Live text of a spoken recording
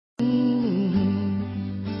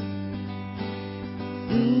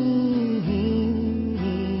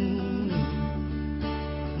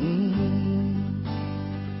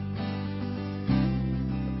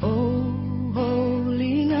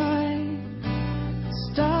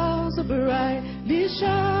stars are brightly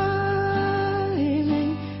shining.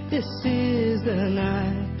 This is the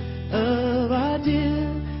night of our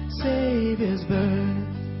dear Savior's birth.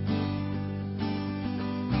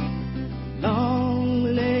 Long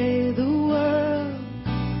lay the world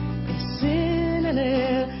in sin and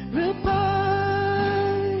error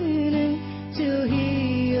pining, till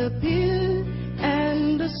he appeared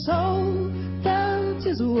and the soul felt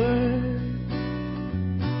his word.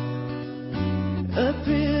 A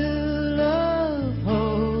thrill of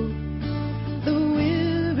hope, the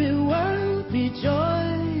weary world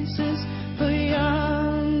rejoices, for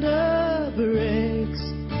yonder breaks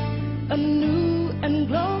a new and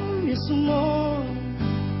glorious morn.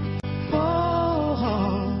 Fall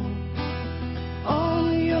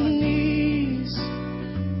on your knees,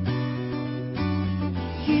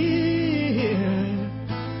 hear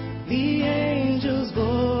the angels' voices.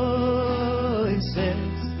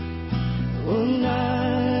 Oh,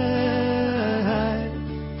 night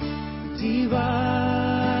divine,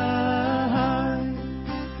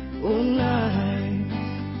 oh, night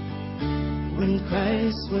when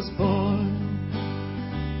Christ was born.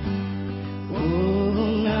 Oh,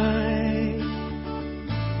 night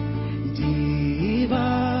divine,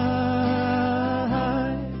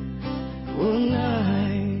 oh,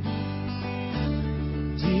 night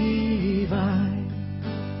divine.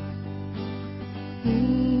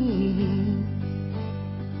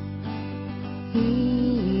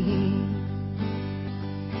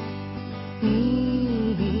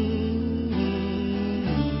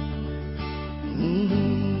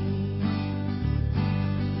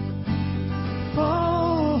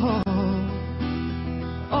 Fall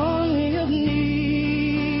on your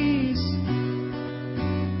knees,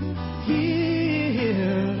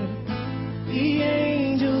 hear the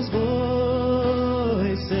angels' voices.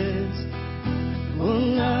 Oh,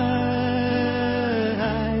 night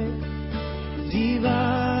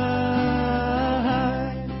divine,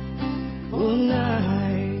 oh,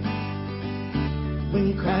 night when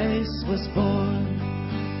Christ was born.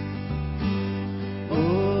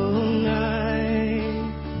 Oh, night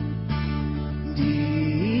divine,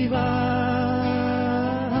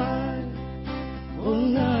 oh,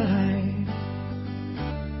 night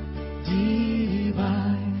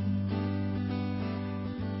divine.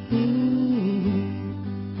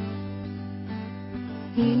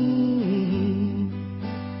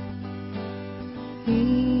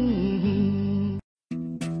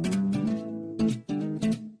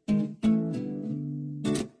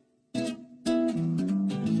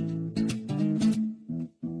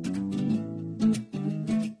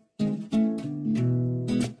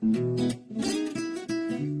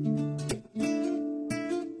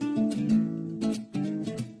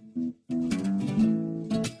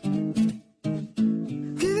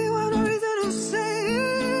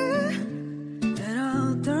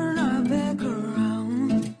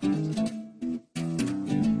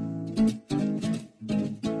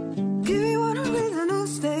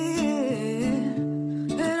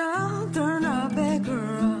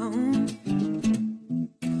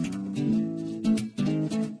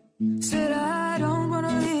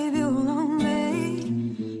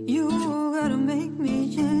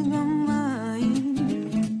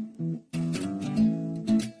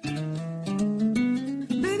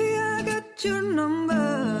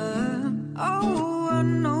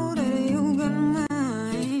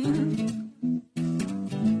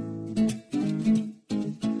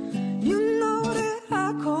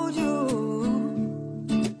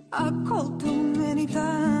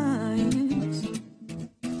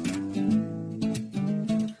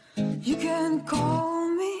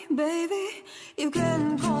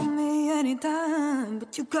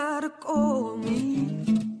 But you gotta call me.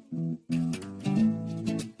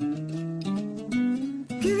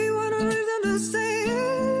 Give you one reason to say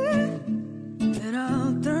it, then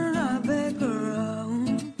I'll turn right back around.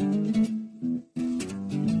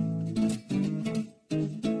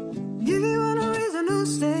 Give you one reason to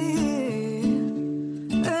say it,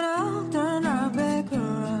 then I'll turn right back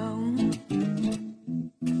around.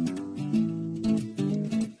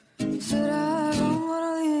 Said I don't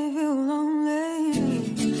wanna leave you lonely.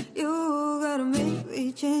 You gotta make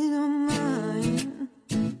me change my mind.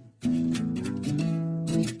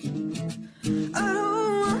 I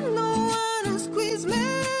don't want no one to squeeze me.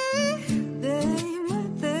 They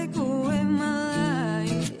might take away my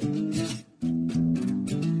life.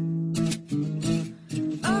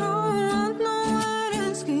 I don't want no one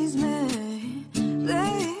to squeeze me.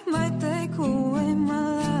 They might take away my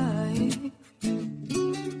life.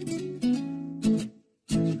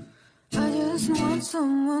 I just want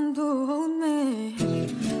someone to hold me,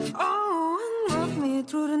 oh, and rock me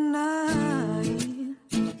through the night.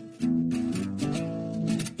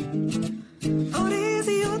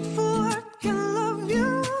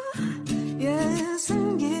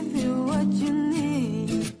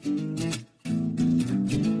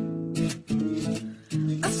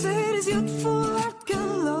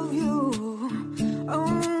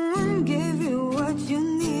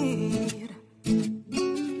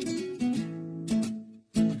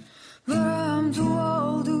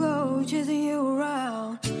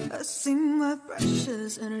 investing my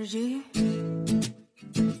precious energy.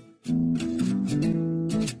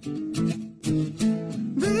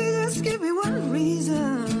 Baby, just give me one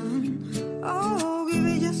reason. Oh, give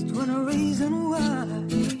me just one reason why.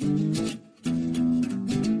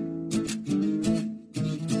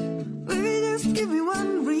 Baby, just give me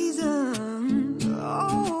one reason.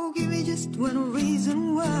 Oh, give me just one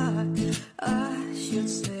reason why I should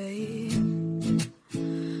stay.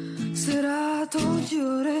 Said I told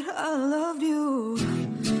you that I loved you,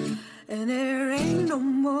 and there ain't no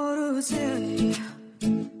more to say.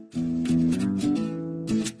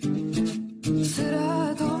 Said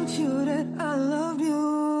I told you that I loved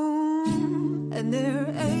you, and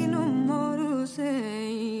there ain't no more to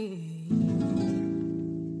say.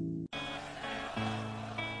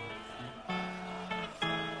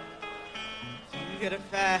 You get a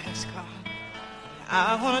fast car,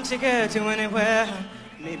 I wanna take her to anywhere.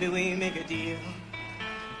 Maybe we make a deal.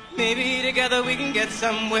 Maybe together we can get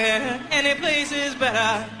somewhere. Any place is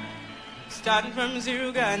better. Starting from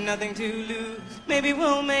zero, got nothing to lose. Maybe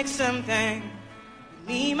we'll make something.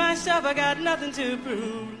 Me, myself, I got nothing to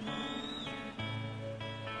prove.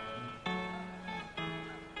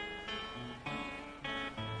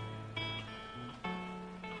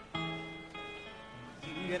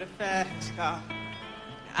 You get a fast car,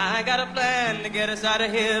 I got a plan to get us out of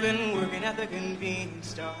here. Been working at the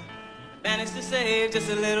convenience store. Managed to save just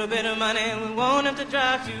a little bit of money. We won't have to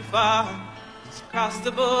drive too far. Just cross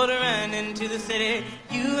the border and into the city.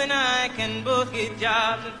 You and I can both get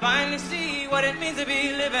jobs and finally see what it means to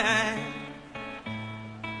be living.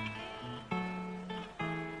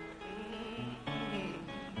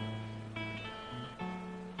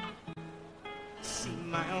 See,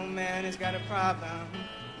 my old man has got a problem.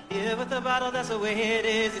 Yeah, with the bottle, that's the way it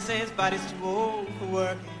is. They say his body's too old for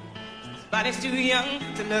working. His body's too young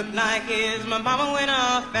to look like his. My mama went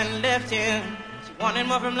off and left him. She wanted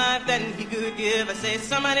more from life than he could give. I say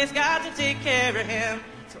somebody's got to take care of him.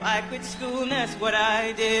 So I quit school and that's what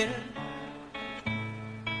I did.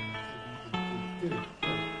 You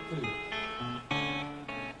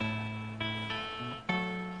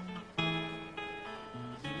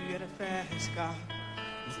get a fast car.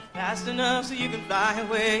 Is it fast enough so you can fly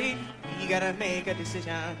away? We gotta make a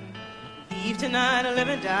decision. Leave tonight or live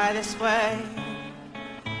and die this way.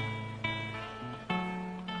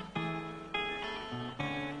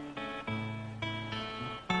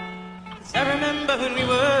 'Cause I remember when we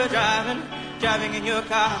were driving in your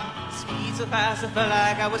car. Speed so fast I felt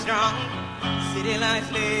like I was drunk. City lights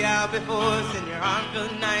lay out before us, and your arm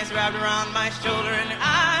felt nice wrapped around my shoulder. And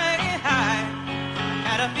I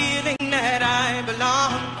had a feeling that I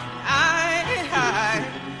belonged. I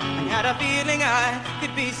had a feeling I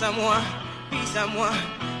could be someone, be someone,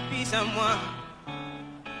 be someone.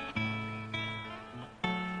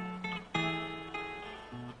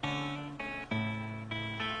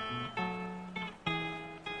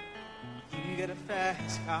 You get a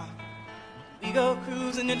fast car. We go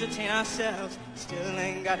cruise and entertain ourselves. Still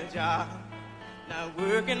ain't got a job. Now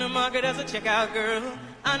work in the market as a checkout girl.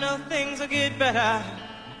 I know things will get better.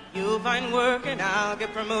 You'll find work and I'll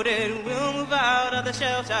get promoted. We'll move out of the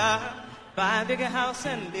shelter, buy a bigger house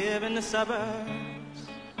and live in the suburbs.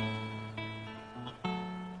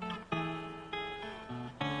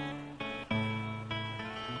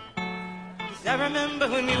 'Cause I remember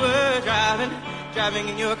when we were driving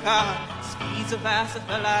in your car. Speed so fast I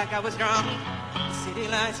felt like I was drunk. The city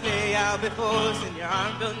lights lay out before us, and your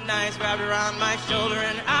arm felt nice wrapped around my shoulder.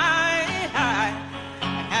 And I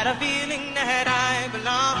had a feeling that I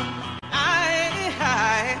belonged.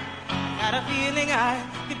 I had a feeling I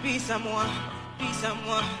could be someone, be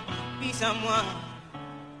someone, be someone.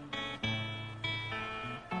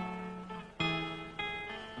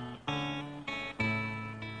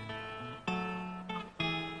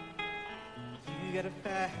 You get a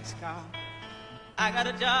fast car. I got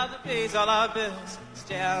a job that pays all our bills.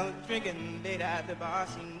 Stay out drinking late at the bar.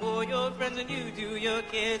 See more your friends than you do your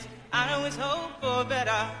kids. I always hope for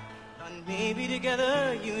better. And maybe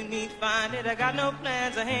together you need to find it. I got no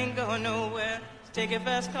plans, I ain't going nowhere. So take your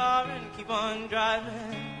fast car and keep on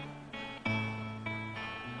driving.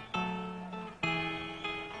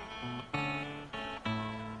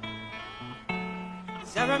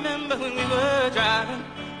 'Cause I remember when we were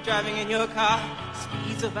driving in your car.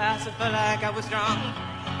 Speed so fast I felt like I was drunk.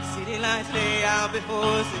 City lights lay out before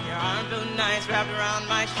us, and your arm felt nice wrapped around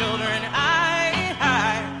my shoulder. And I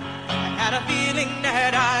had a feeling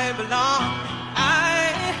that I belonged. I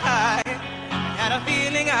had a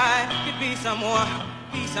feeling I could be someone,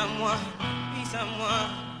 be someone, be someone.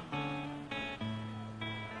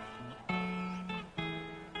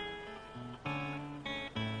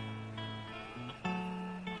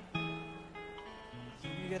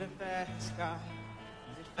 get a fast car?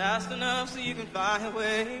 Is it fast enough so you can fly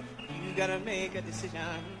away? You gotta make a decision.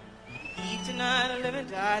 Leave tonight or live and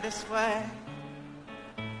die this way.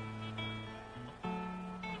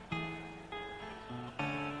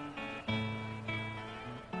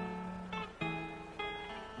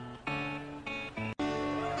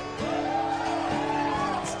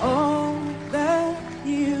 All that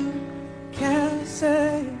you can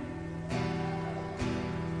say.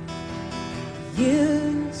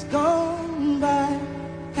 Years gone by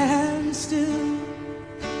and still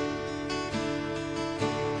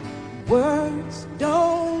words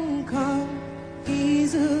don't come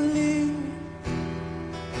easily.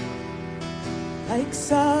 Like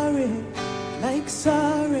sorry, like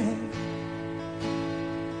sorry.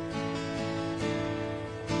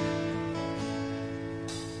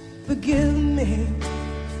 Forgive me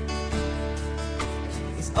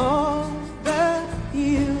is all that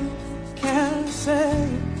you can say.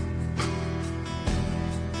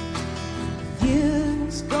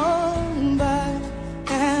 Years gone by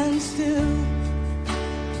and still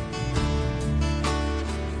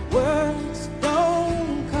words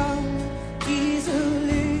don't come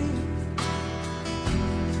easily.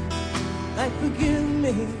 Like forgive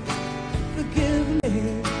me, forgive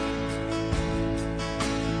me.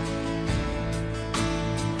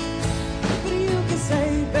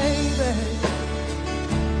 Say, baby,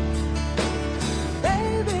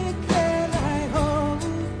 baby, can I hold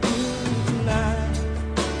you tonight?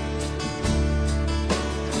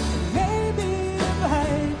 Maybe if I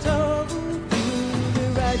told you the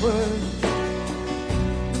right words,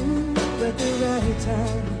 ooh, at the right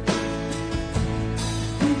time,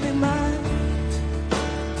 you'd be mine.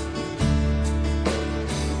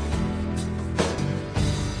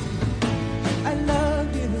 I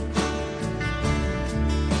love you.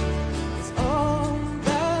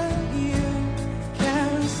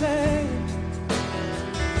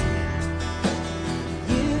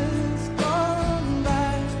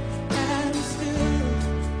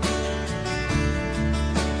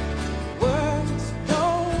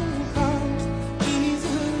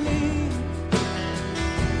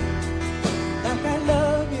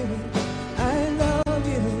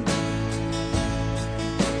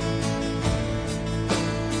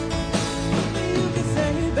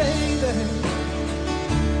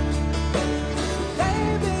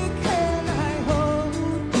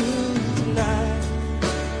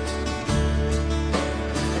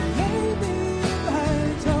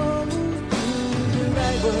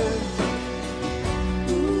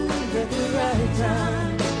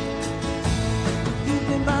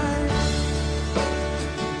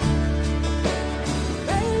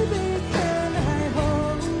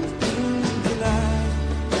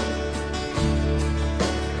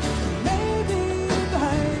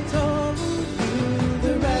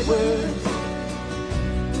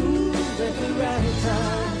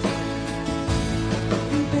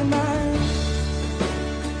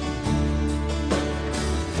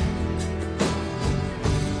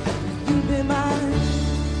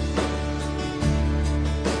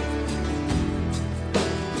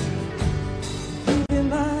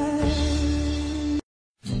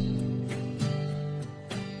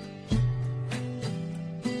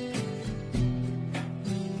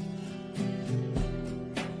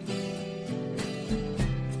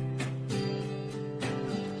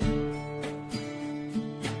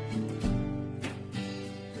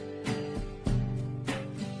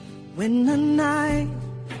 When the night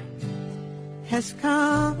has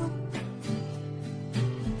come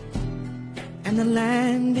and the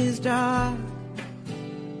land is dark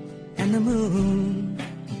and the moon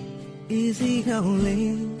is the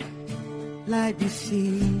only light we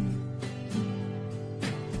see,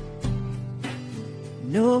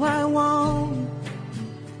 no, I won't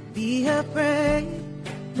be afraid.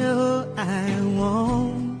 No, I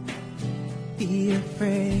won't be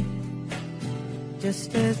afraid.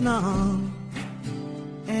 Just as long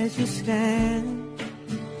as you stand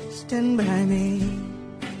by me.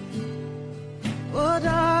 Oh,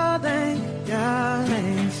 darling,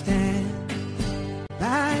 darling, stand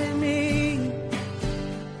by me.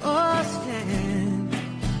 Oh, stand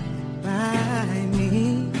by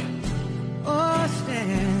me. Oh,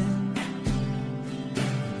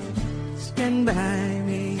 stand by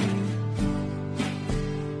me.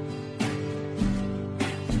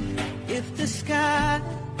 If the sky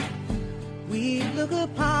we look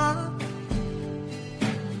upon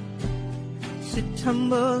should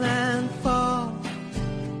tumble and fall,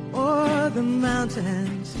 or the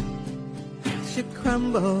mountains should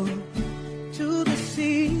crumble to the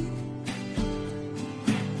sea,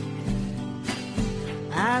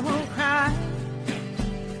 I won't cry,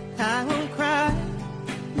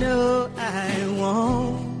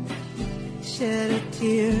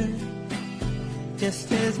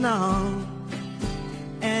 just as long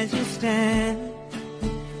as you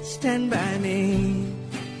stand by me.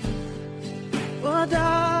 Oh,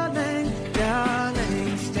 darling,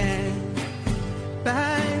 darling, stand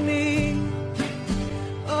by me.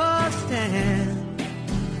 Oh, stand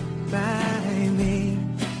by me.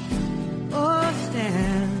 Oh,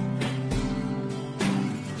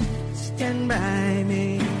 stand by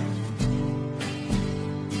me.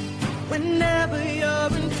 Whenever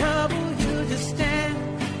you're in trouble, you just stand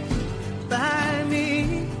by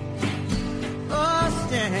me. Oh,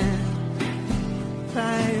 stand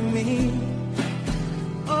by me.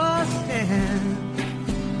 Oh,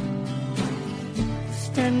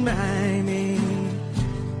 stand by me.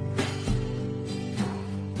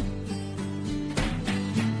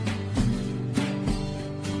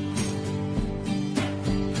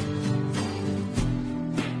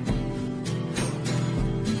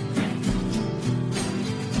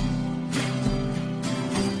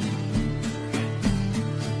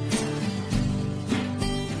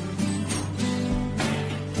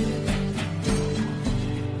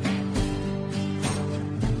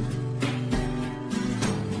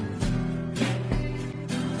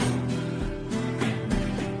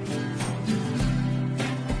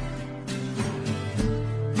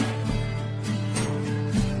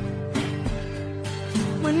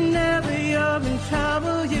 Whenever you're in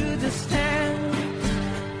trouble, you just stand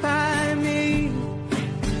by me.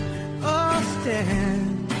 Oh,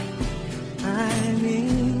 stand by me.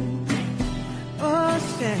 Oh,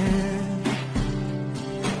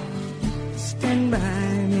 stand by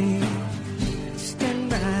me. Stand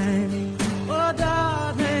by me. Oh,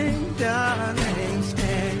 darling, darling,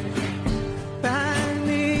 stand by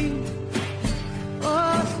me.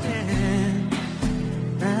 Oh, stand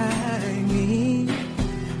by me.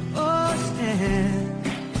 Oh,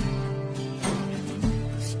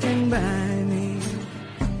 stand by me,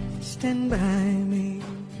 stand by me,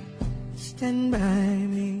 stand by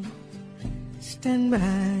me, stand by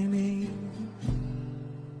me.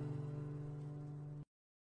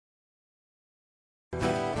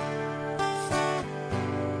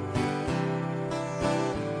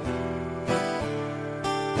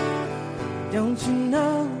 Don't you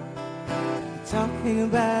know, talking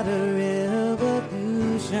about a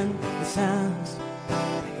revolution, it sounds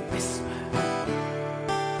like a whisper.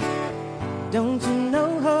 Don't you know,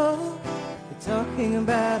 we're talking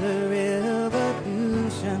about a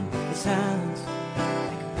revolution, it sounds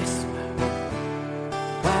like a whisper.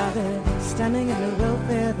 While they're standing in the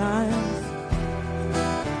welfare lines,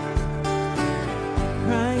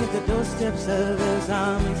 crying at the doorsteps of those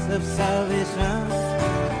armies of salvation,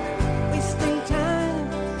 wasting time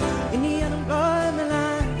in the unemployment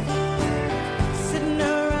line, sitting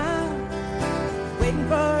around waiting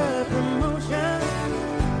for a promotion.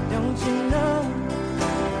 Don't you know,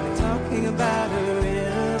 we're talking about a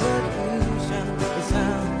revolution, it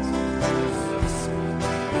sounds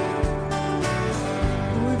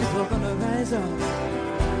we're people gonna rise up,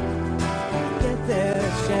 get their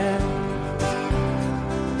share.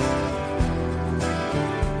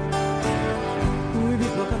 We're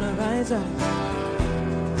people gonna rise up,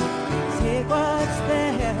 take what's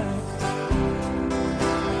theirs.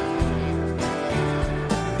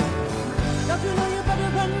 Don't you know you better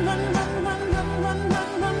run, run, run, run, run, run,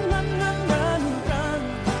 run, run, run, run, run, run.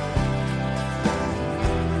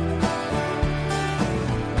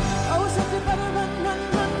 Oh, so you better run, run,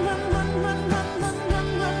 run, run, run, run, run, run, run,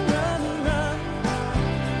 run, run, run.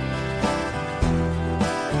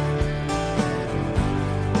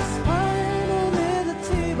 Spinal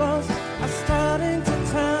military balls are starting to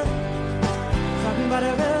turn, talking about a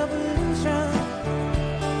revolution.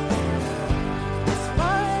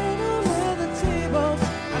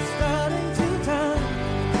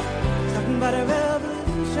 About a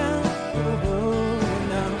revolution, oh, oh,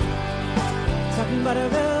 no. Talking about a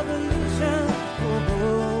revolution, oh,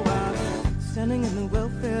 oh, while standing in the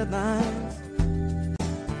welfare lines,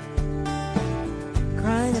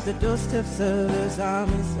 crying at the doorsteps of those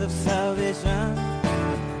armies of salvation,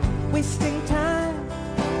 wasting time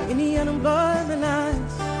in the unemployment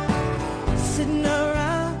lines, sitting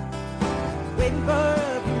around waiting for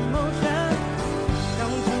a promotion.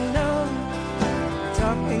 Don't you know,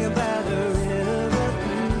 talking about a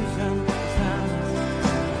revolution sounds.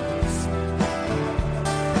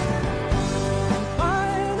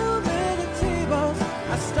 Final military balls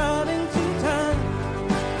are starting to turn,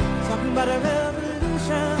 talking about a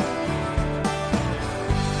revolution.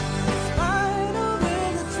 Final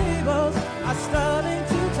military balls are starting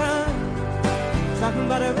to turn, talking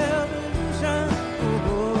about a revolution. Oh,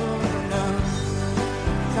 oh, no.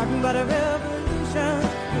 Talking about a revolution.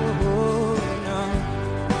 Oh, oh, no.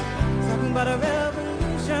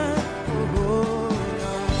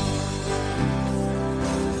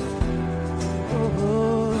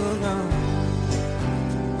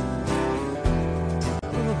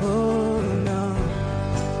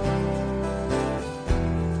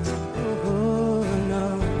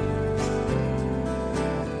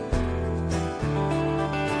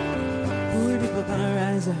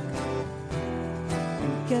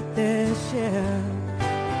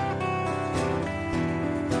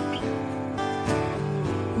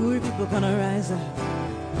 people gonna rise up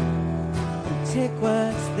and take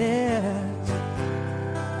what's theirs.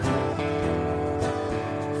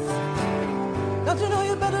 Don't you know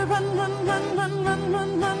you better run, run, run, run, run,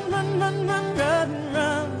 run, run, run, run, run, run,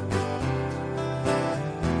 run.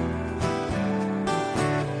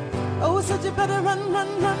 Oh, I said you better run, run,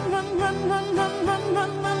 run, run, run, run, run, run,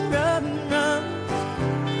 run, run, run, run.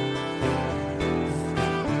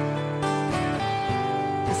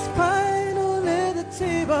 Despite only the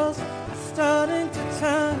tables are starting to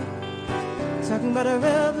turn, talking about a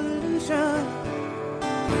revolution.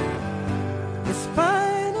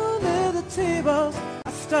 Despite only the tables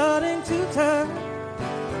are starting to turn,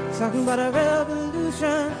 talking about a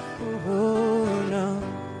revolution. Oh no,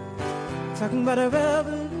 talking about a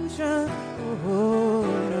revolution. Oh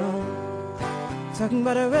no, talking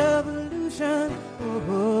about a revolution.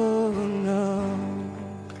 Oh no.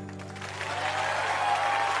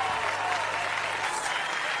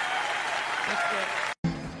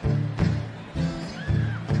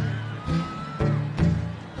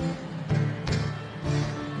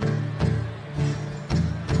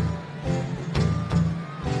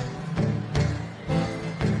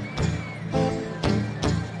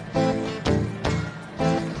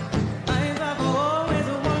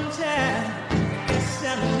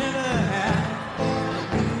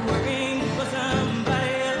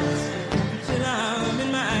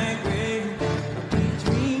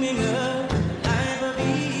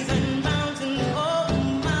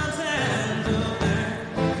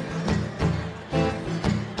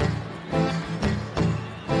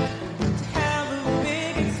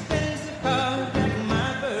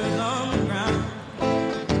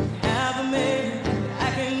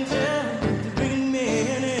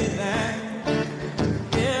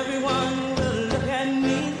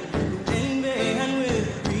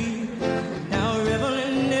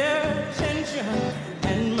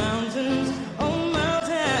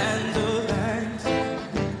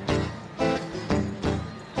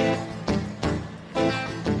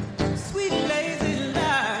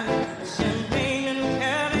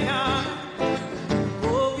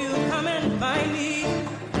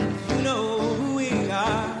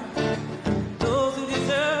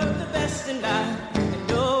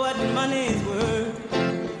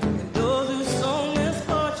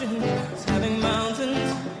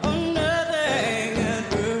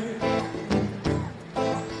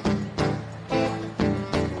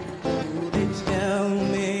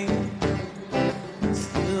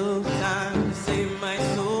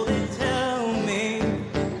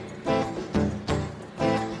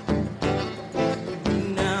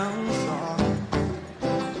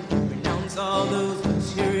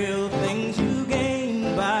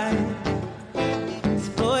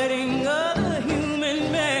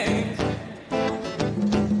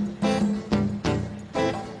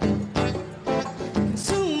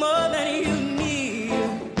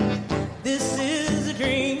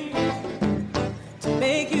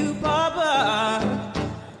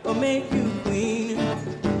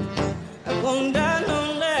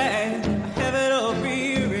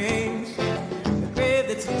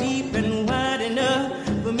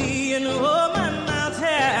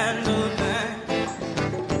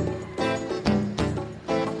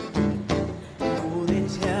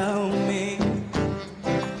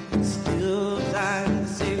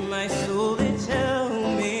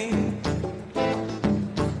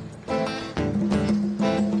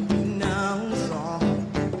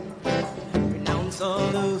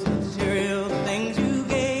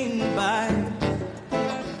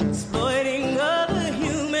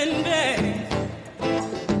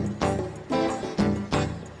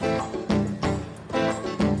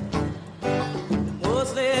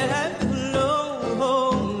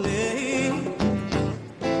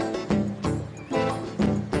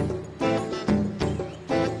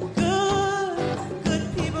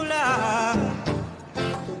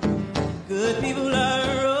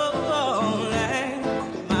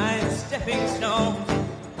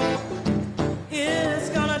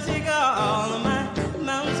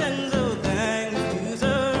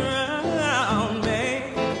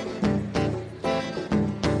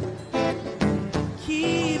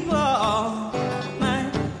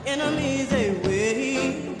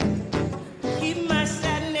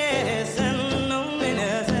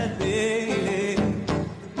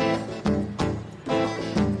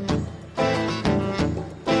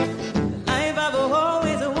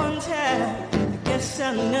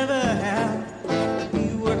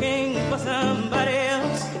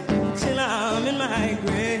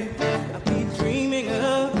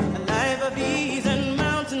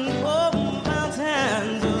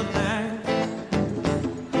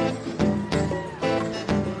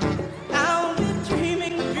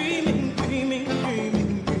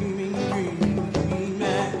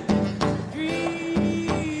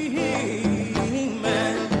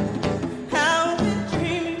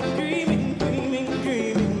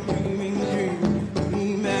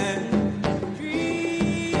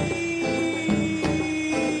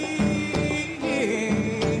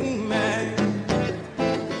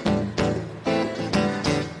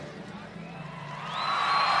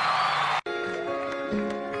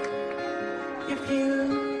 If you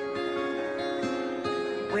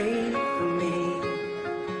wait for me,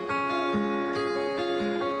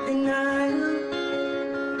 then I'll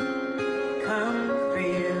come for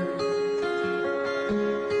you.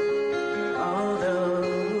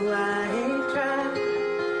 Although I've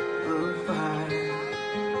traveled far,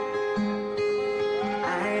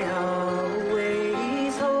 I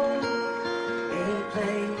always hold a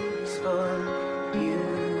place for you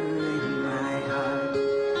in my heart.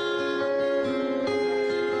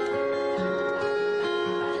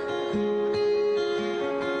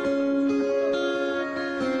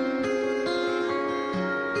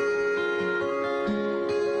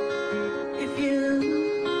 If you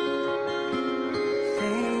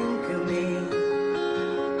think of me,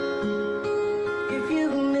 if you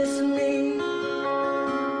miss me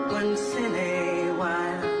once in a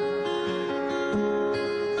while,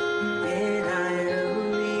 then I'll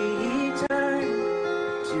return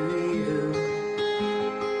to you.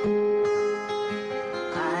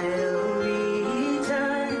 I'll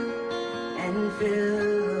return and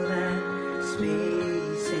fill that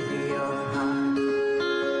space in your heart.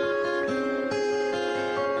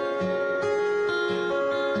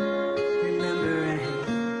 Remembering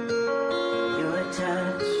your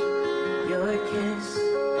touch, your kiss,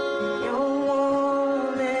 your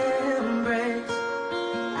warm embrace,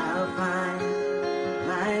 I'll find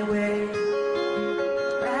my way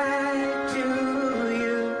back to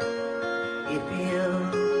you if you'll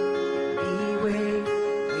be waiting.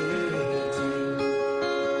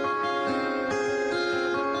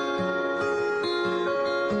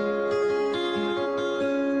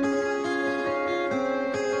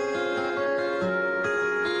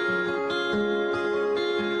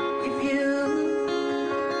 If you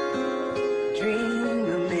dream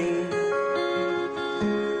of me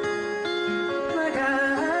like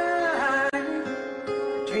I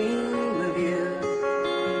dream of you,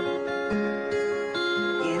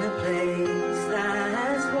 in a place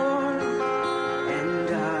that's warm and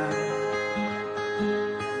dark,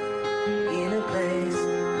 in a place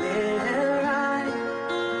where I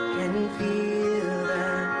can feel the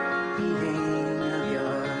beating of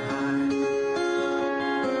your heart.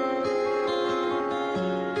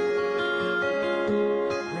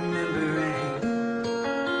 Remembering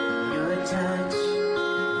your touch,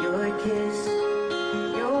 your kiss,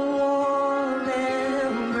 your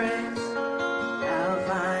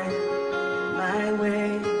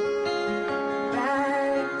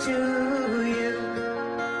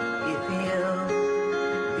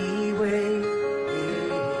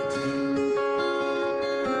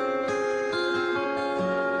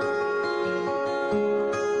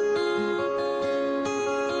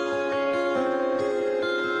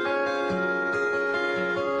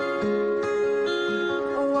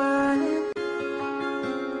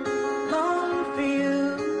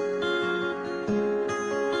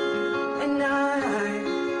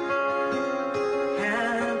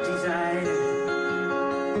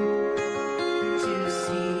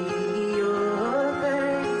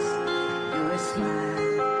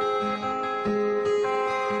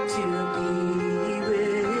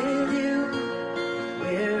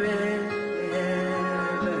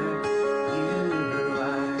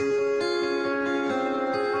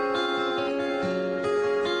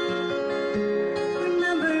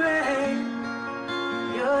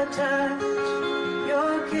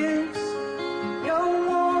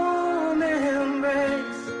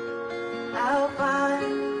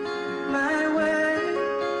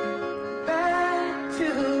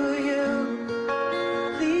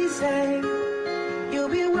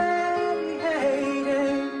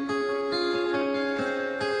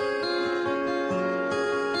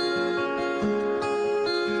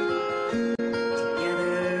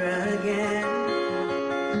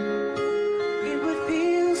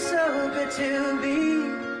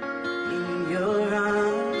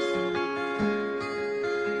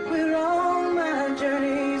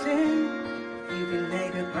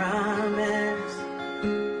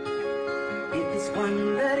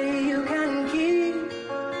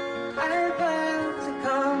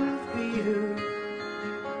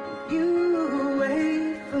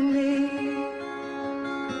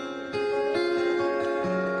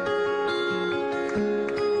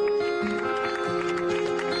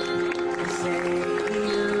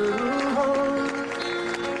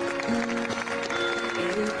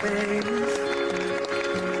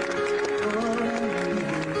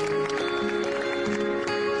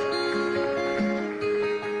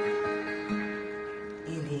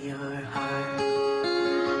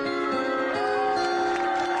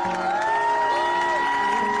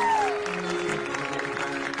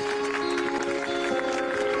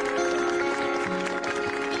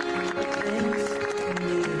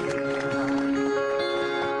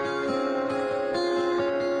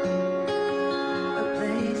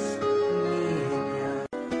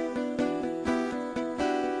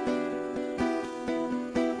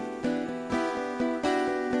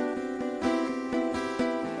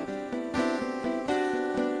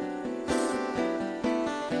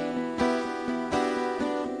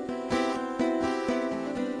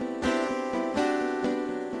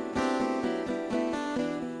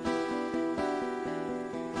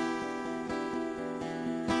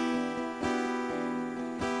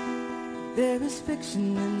There is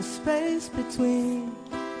fiction in the space between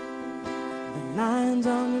the lines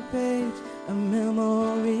on the page of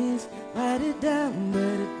memories. Write it down, but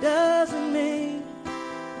it doesn't mean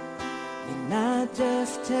you're not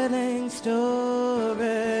just telling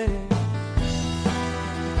stories.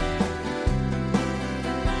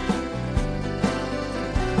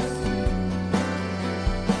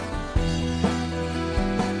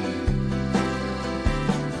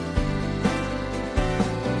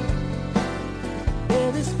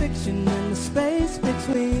 There is fiction in the space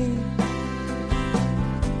between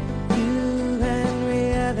you and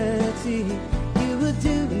reality. You would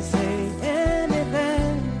do and say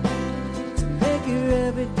anything to make your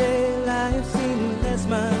everyday life seem less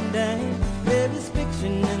mundane. There is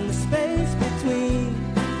fiction in the space between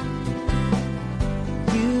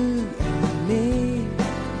you and me.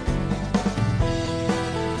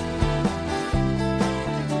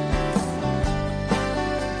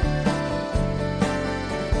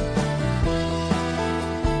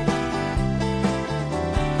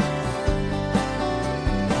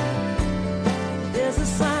 There's a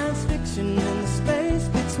science fiction in the space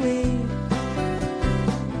between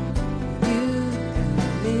you and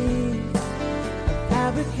me. A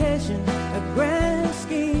fabrication, a grand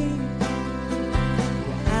scheme.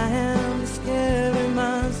 I am the scary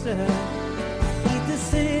monster. Eat the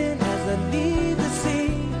sin as I leave the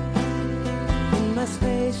scene. In my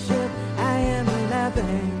spaceship, I am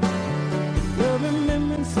laughing. Your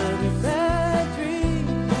remembrance of your bad dream.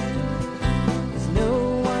 There's no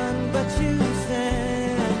one but you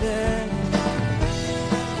standing.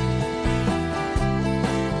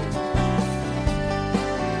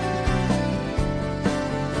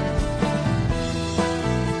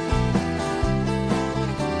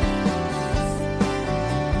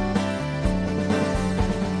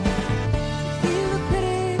 Feel the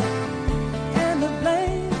pity and the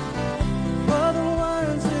blame for the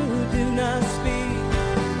ones who do not speak.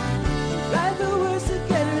 Write the words to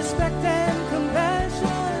get respect and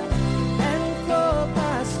compassion, and for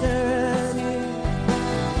posterity.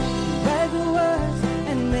 Write the words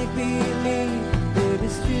and make believe there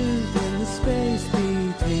is truth in the space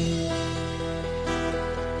between.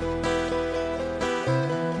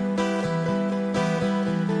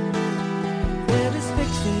 There is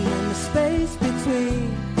fiction in the space between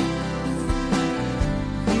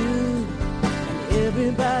you and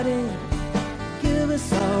everybody. Give us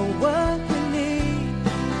all what we need.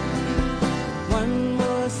 One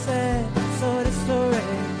more sad sort of story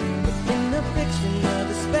within the fiction of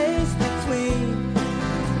the space between.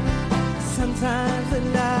 Sometimes a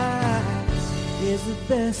lie is the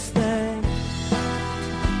best thing.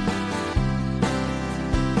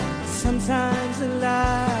 Sometimes a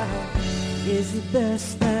lie is the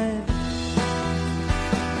best thing.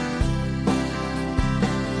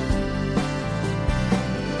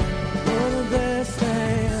 You're the best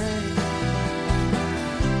thing.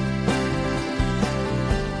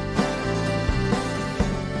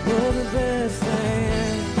 You're the best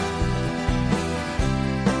thing.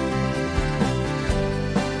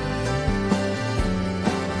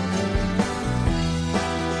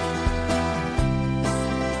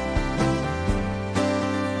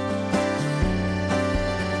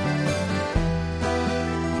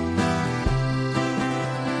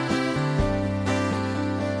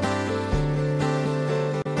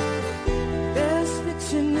 There's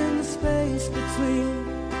fiction in the space between.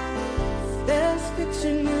 There's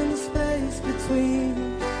fiction in the space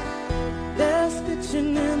between. There's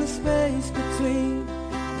fiction in the space between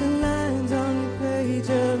the lines on the page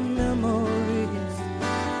of memories.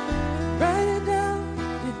 Write it down,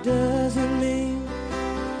 it doesn't mean.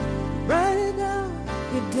 Write it down,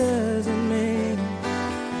 it doesn't mean.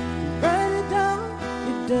 Write it down,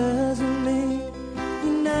 it doesn't mean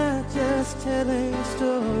you're not just telling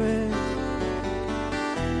stories.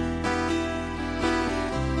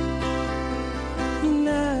 You're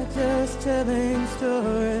not just telling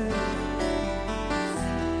stories.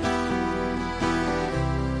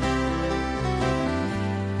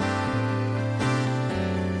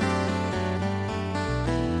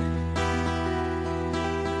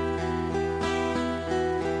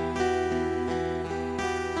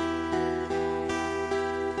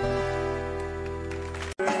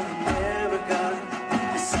 America,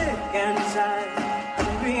 you're sick and tired,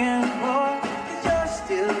 hungry and poor, but you're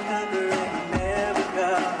still conquering America.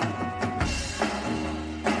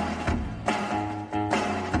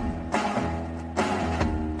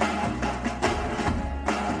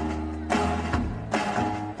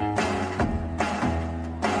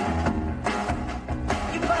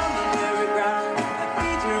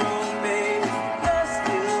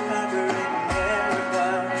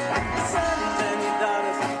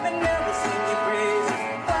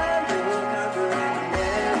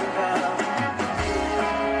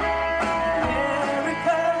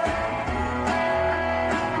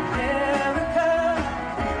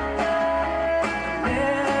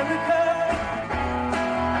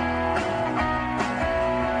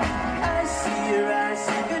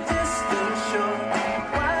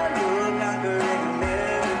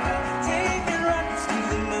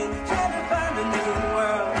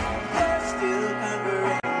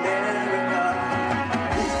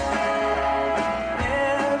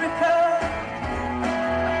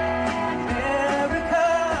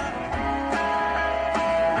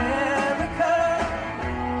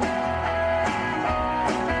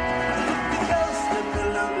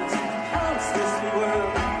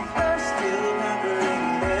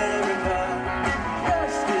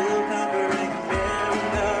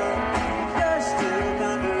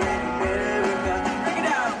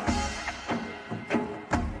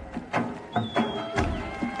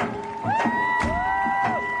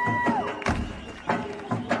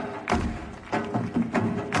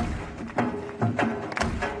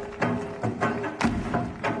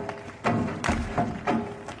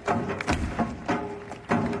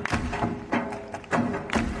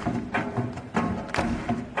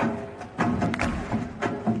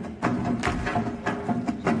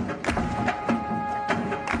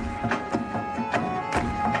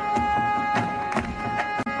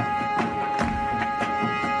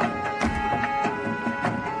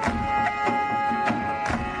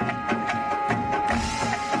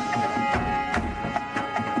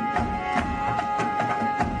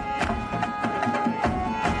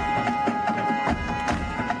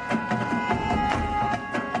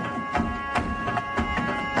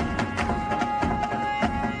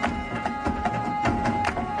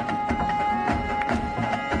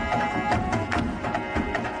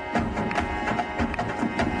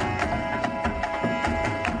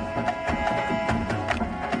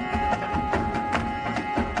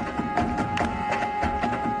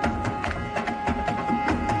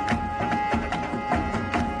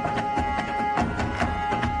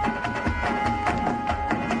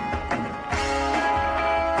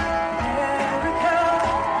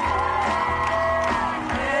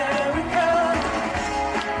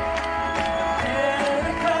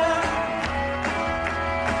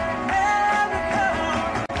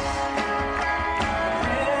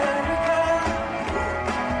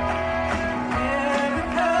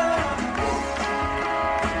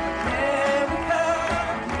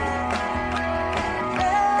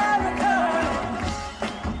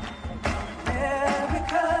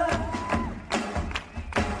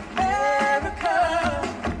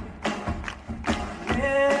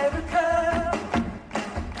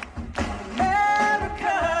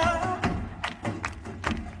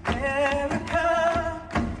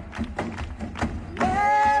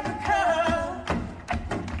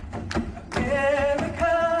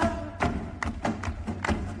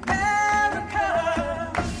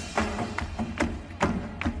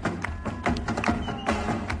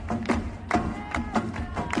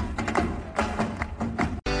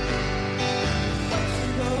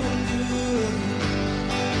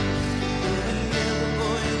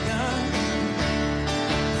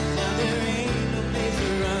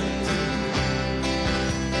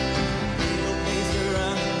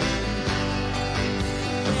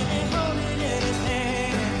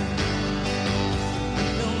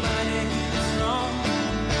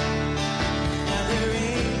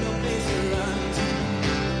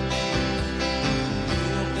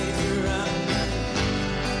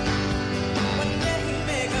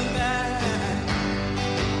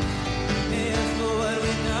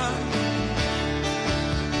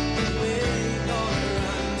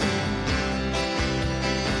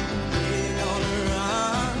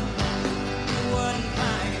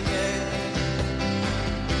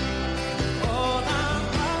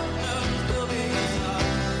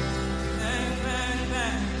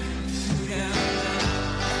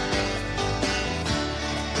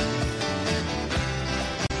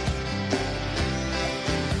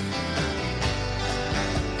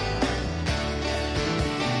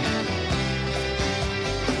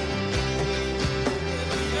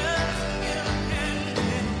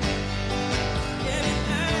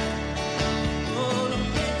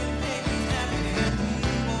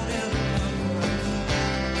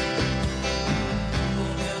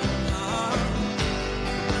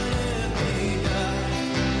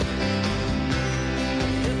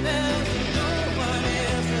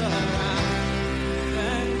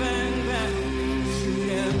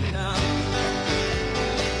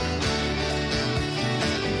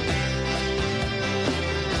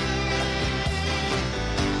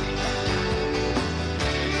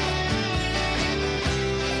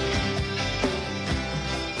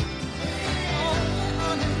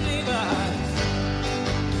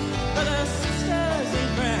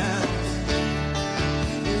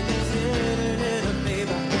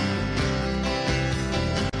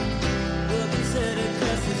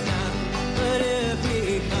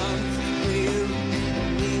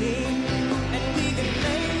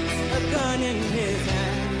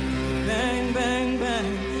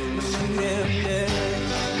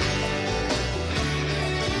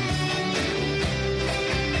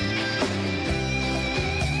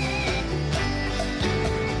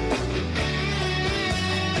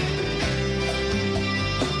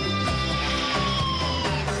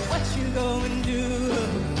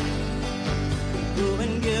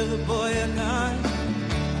 the boy you're gone.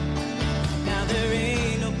 Now there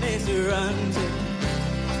ain't no place to run to.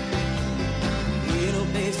 Ain't no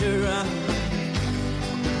place to run.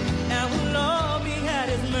 Now the Lord be at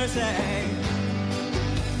his mercy.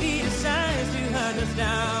 He decides to hunt us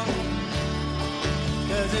down.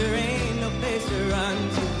 'Cause there ain't no place to run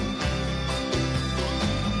to.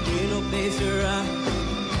 Ain't no place to run.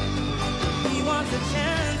 He wants the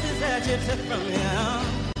chances that you took from him.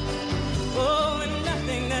 Oh, and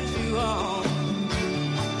nothing that you own.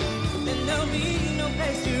 Then there'll be no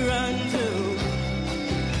place to run to.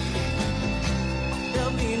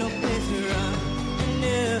 There'll be no place to run. And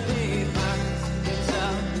if he finds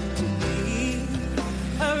himself to be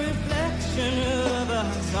a reflection of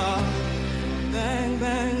us all, bang,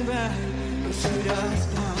 bang, bang, he'll shoot us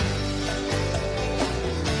down.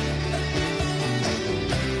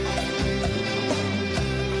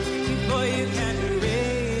 Before you can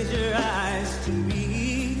raise your eyes to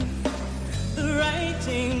read the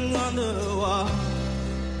writing on the wall,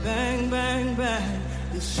 bang, bang, bang,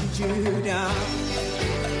 he'll shoot you down.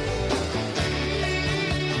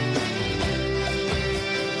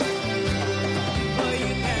 Before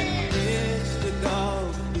you can bridge the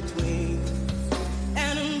gulf between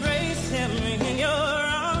and embrace him in your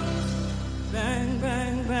arms, bang,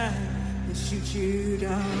 bang, bang, he'll shoot you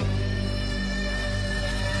down.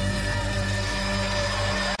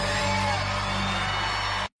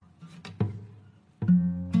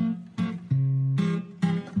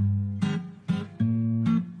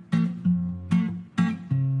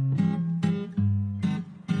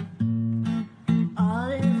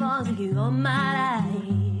 You all my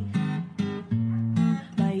life,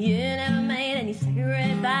 but you never made any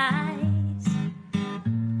sacrifice.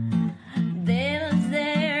 Devil's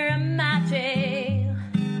there on my trail,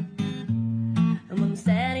 and I'm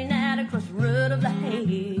standing at a crossroad of the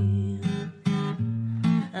hill.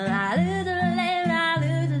 And I lose the left, I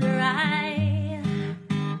lose the right,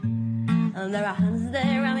 and there are hands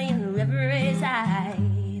there around me on every side.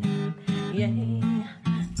 Yeah.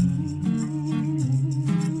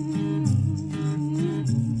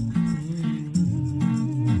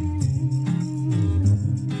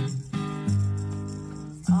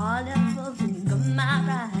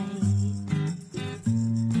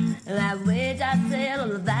 That which I said,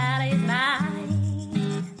 all of that is mine.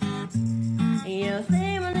 You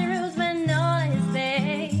say when the rules when all is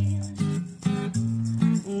failed,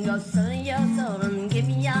 go sell your soul and give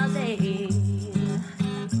me your day.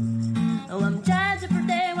 Oh, I'm trying to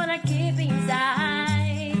protect what I keep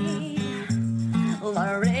inside. All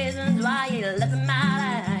the reasons why you left my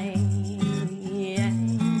life. Yeah.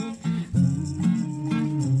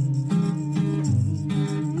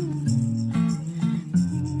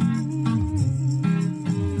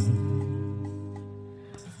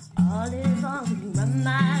 All these songs in my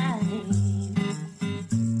mind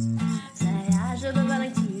say I should be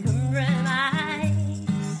willing to compromise.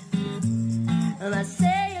 And I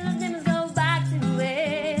say let them go back to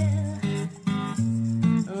it.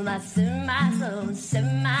 And I send my soul,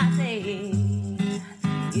 send my faith.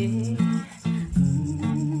 Yeah.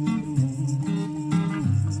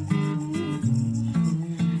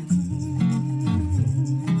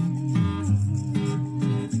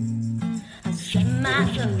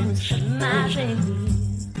 Set my faith.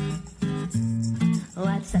 Oh,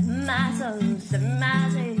 I set my soul, set my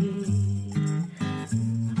faith.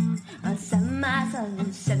 I set my soul,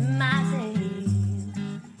 set my faith.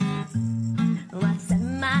 Oh, I set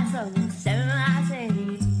my soul, set my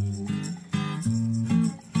faith.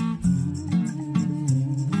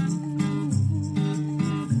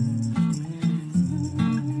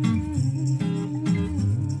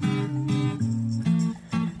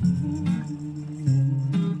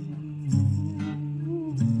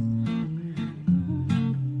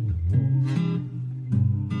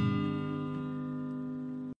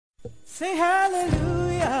 Say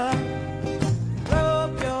hallelujah, throw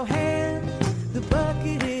up your hands. The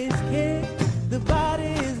bucket is kicked, the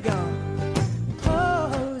body is gone.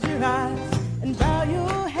 Close your eyes and bow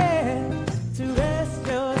your head to rest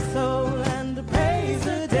your soul and to praise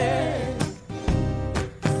the dead.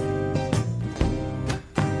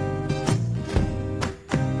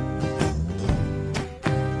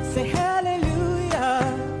 Say hallelujah,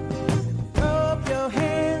 throw up your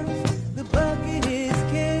hands. The bucket is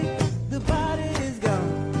kicked, the body is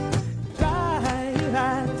gone. Dry your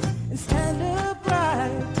eyes and stand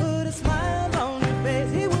upright. Put a smile on your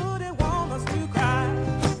face. He wouldn't want us to cry.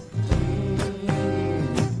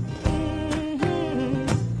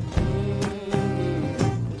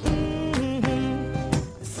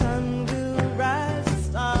 The sun will rise, the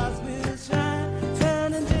stars will shine,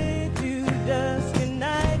 turning day to dusk and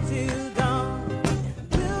night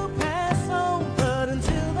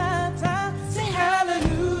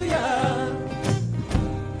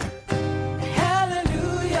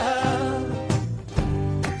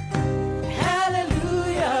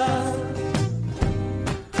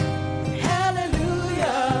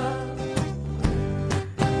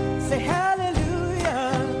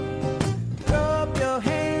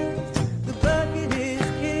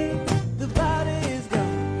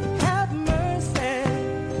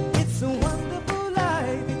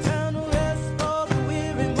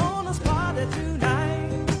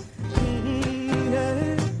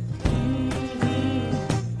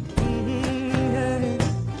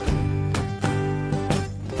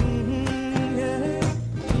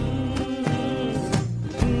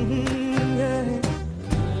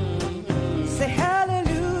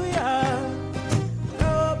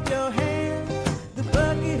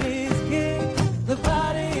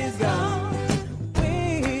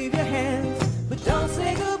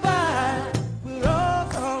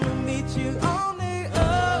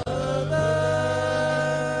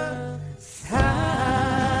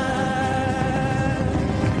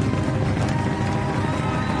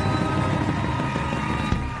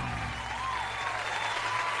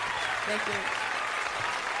 2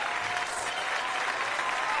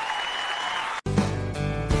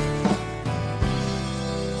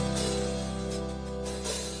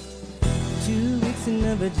 weeks in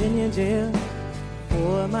the Virginia jail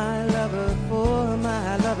for my lover, for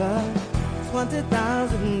my lover.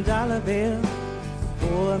 $20,000 bill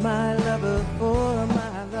for my lover, for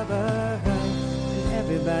my lover. And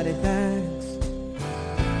everybody thinks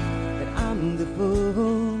that I'm the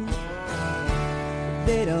fool.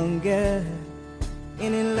 They don't get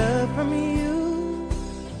any love from you.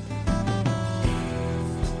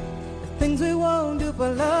 The things we won't do for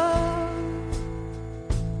love.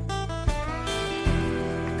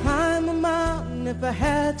 Climb a mountain if I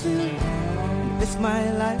had to. Risk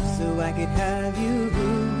my life so I could have you.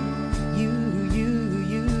 You, you,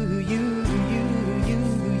 you, you, you, you,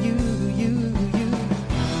 you, you, you.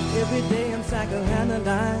 Every day I'm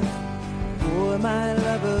psychoanalyzed for my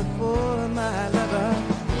lover, for my lover.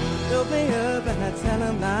 Fill me up and I tell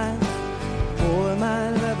him lies for my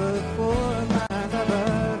lover, for my lover.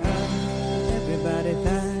 Everybody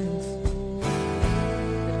thinks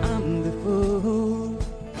that I'm the fool,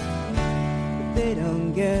 but they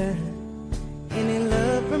don't get any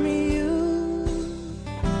love from you.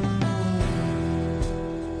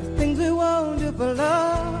 The things we won't do for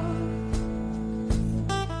love.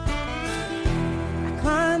 I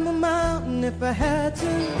climb a mountain if I had to,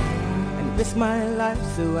 and risk my life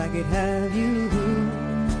so I could have you.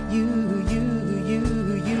 You, you, you, you,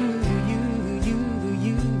 you, you,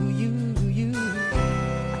 you, you, you. I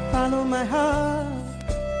follow my heart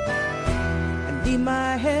and leave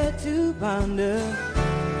my head to ponder.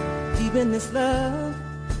 Deep in this love,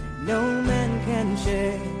 no man can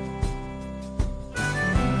share. I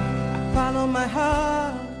follow my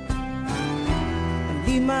heart and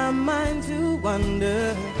leave my mind to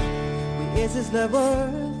wonder. Where is this love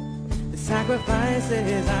worth the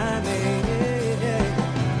sacrifices I made?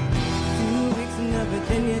 2 weeks in the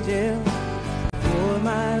Virginia jail for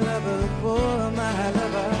my lover, for my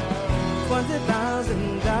lover.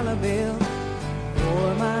 $20,000 bill for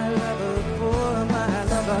my lover, for my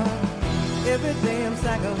lover. Every day I'm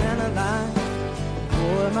psychoanalyzed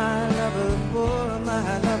for my lover, for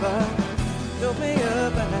my lover. Fill me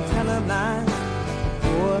up and I tell him lies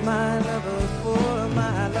for my lover, for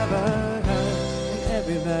my lover. And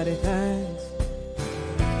everybody thinks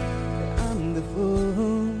that I'm the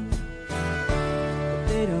fool, but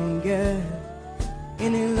they don't get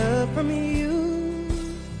any love from you.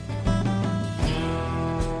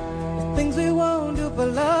 The things we won't do for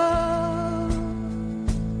love.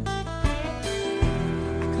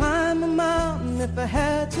 Climb a mountain if I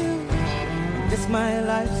had to. Risk my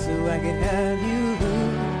life so I could have you.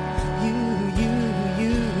 You, you,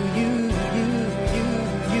 you, you, you, you, you,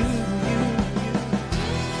 you, you.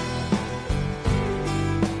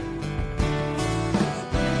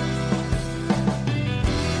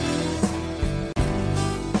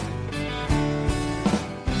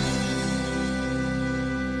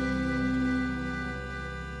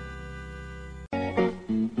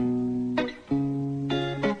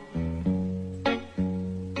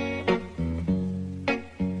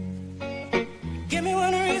 Give me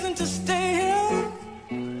one reason to stay here.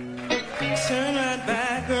 Turn right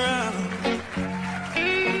back around.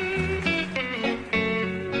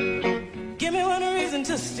 Give me one reason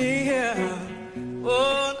to stay here.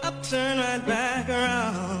 Oh, I'll turn right back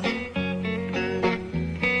around.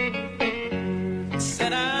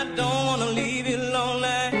 Said I don't wanna leave you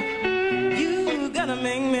lonely. You gotta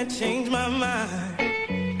make me change my mind.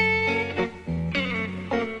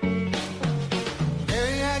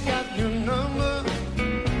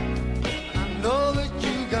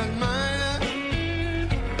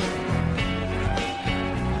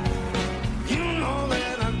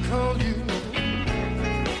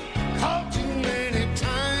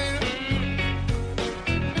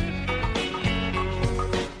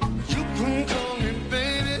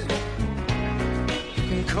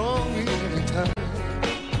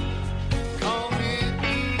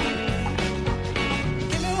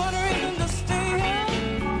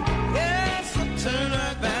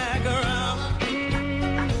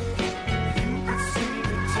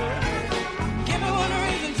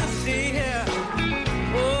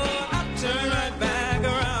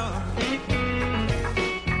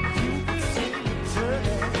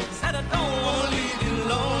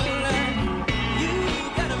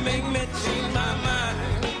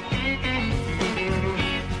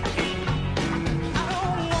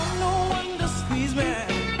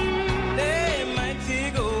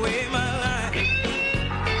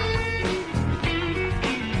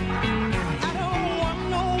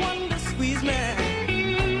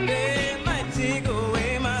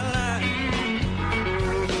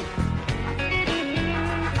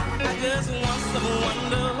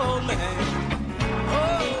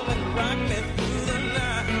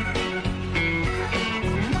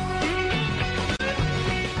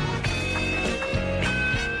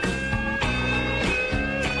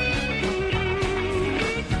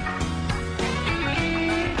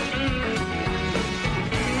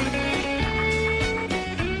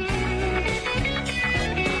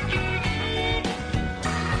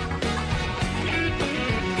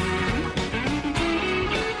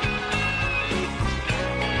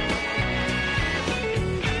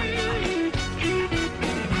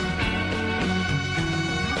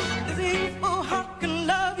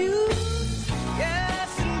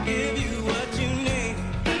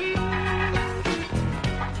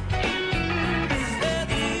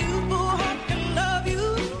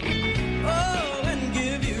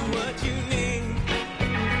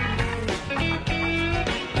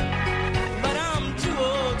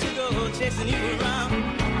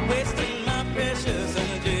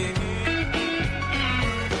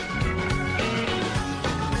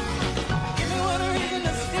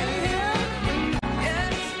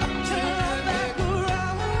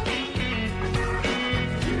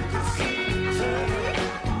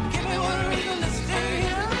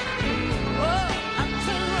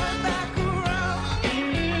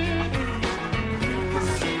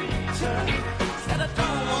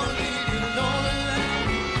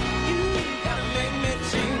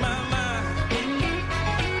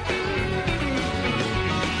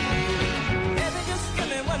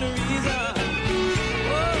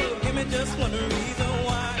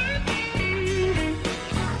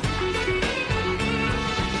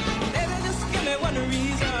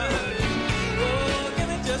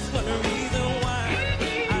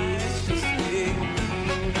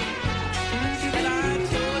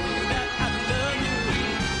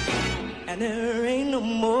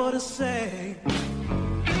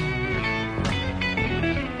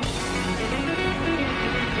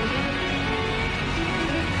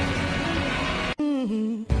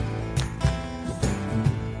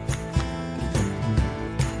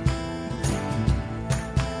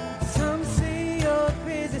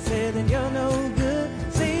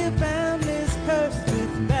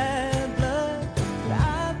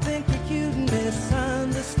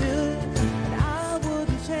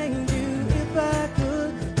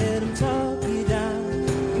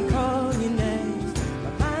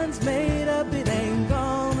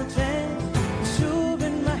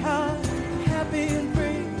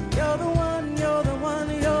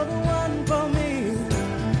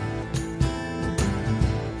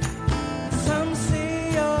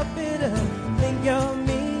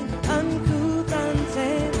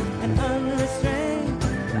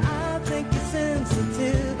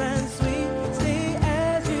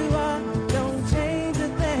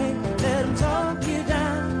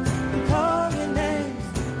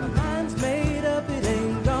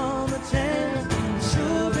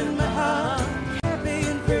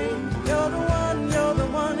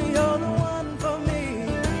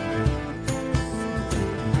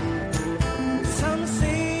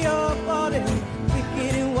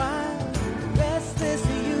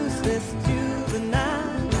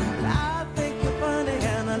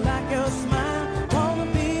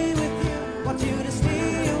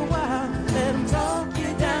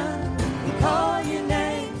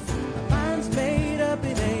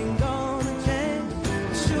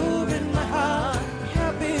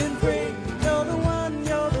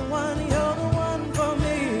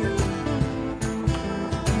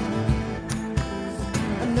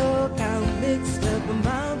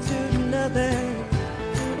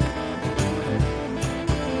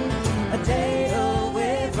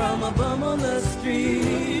 I'm a bum on the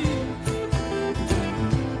street.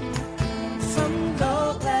 Some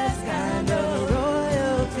low-class kind of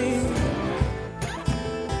royalty.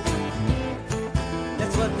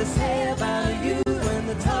 That's what they say about you when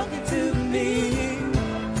they're talking to me.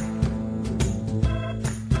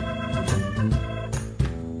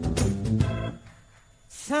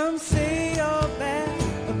 Some say you're bad,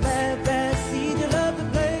 a bad, bad seed. You love to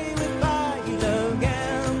play with fire, you love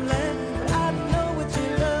gambling. But I know what you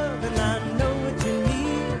love and I know what you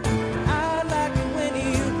need. I like it when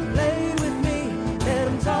you play with me. Let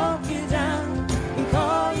them talk you down and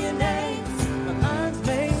call your names. My mind's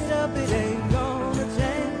made up, it ain't gonna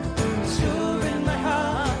change. Sure in my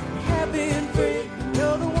heart, happy and free.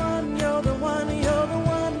 You're the one, you're the one, you're the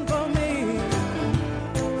one for me.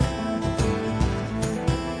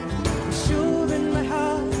 Sure in my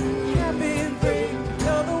heart, happy and free.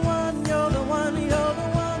 You're the one, you're the one, you're the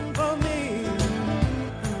one for me.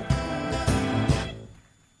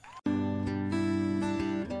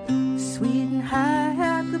 Sweet and high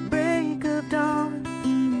at the break of dawn,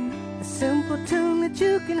 a simple tune that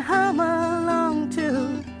you can hum along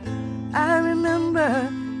to. I remember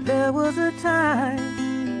there was a time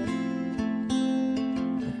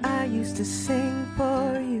I used to sing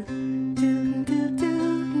for you. Do do do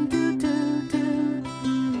do do do.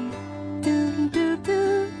 Do do do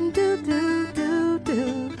do do do do.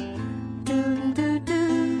 Do do do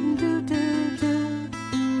do do do.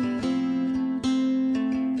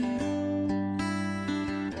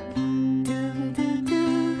 Do do do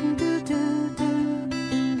do do do.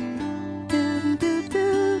 Do do do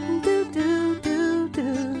do do do do.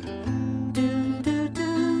 Do do do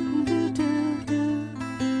do do do.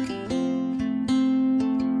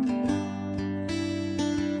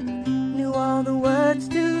 Knew all the words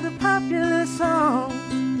to the popular song,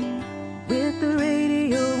 with the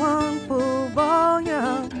radio on full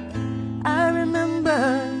volume. I remember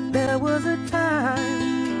there was a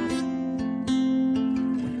time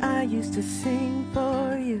when I used to sing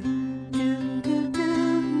for you. Do do do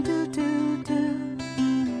do do do.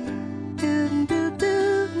 Do do do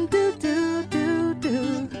do do do do.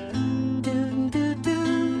 Do do do do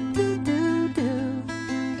do do.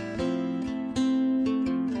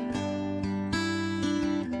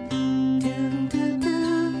 Do do do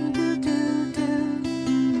do do do.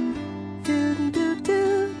 Do do do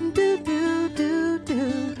do do do do.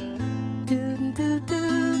 Do do do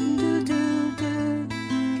do do do.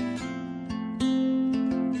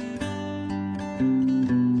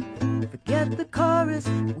 Forget the chorus,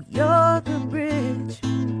 you're the bridge.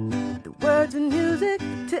 The words and music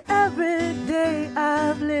to every day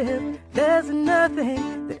I've lived. There's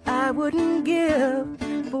nothing that I wouldn't give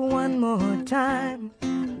for one more time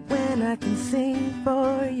when I can sing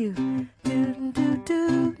for you. Do do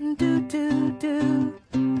do do do do.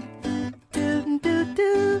 Do do do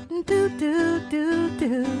do do do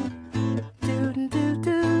do. Do do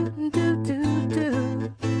do do do do.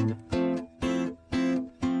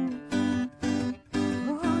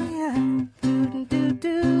 Oh yeah. Do do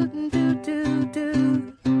do do do do.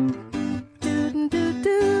 Do do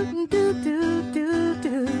do do do do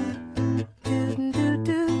do. Do do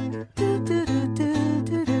do do do do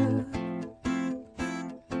do do.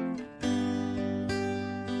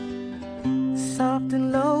 Soft and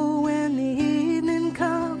low when the evening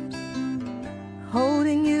comes,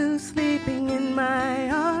 holding you, sleeping in my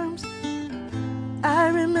arms. I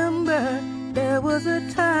remember there was a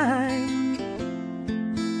time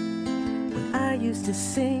when I used to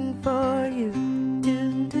sing for you.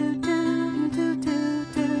 Do do do do do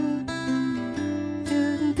do.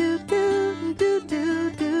 Do do do do do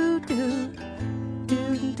do do. Do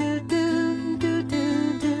do do do do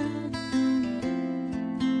do.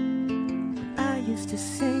 I used to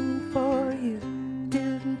sing for you.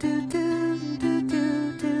 Do do do do do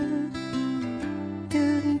do. Do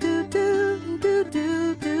do do do do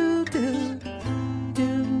do do. Do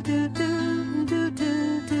do do do do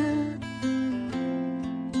do.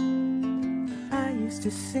 I used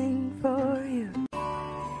to sing for you.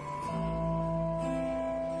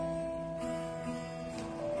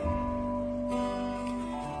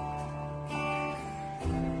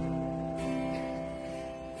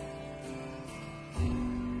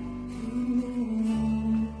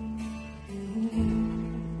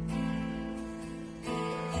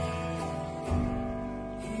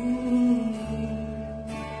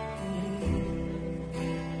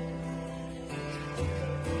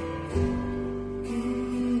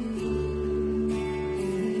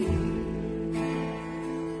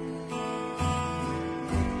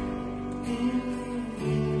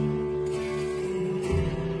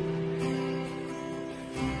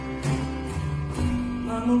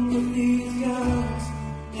 Mama put these guns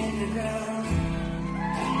in the ground.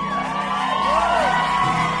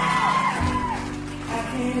 I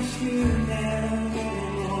can't shoot them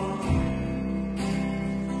anymore.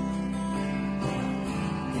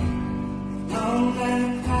 Long that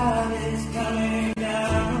cloud is coming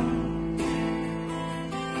down.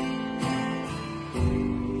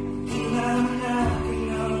 And I'm knocking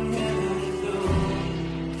on heaven's door.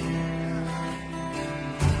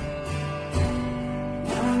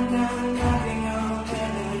 I'm knocking on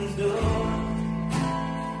heaven's door.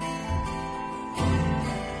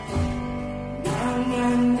 I'm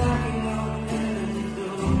knocking on heaven's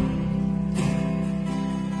door.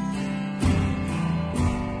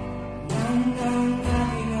 I'm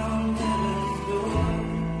knocking on heaven's door.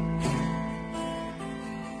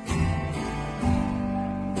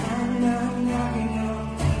 I'm knocking on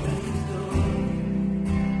heaven's door.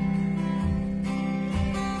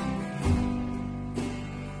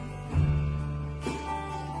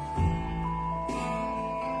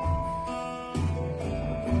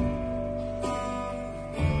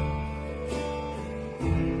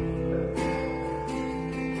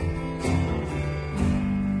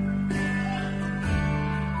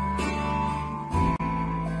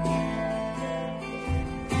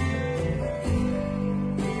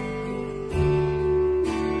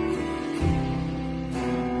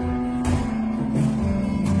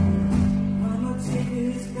 Mama, take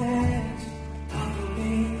this badge off of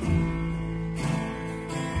me.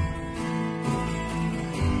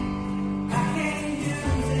 I can't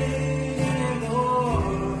use it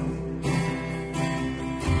anymore.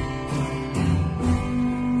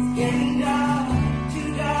 It's getting dark, too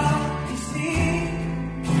dark to see.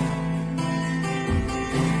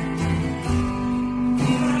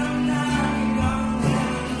 I'm knocking on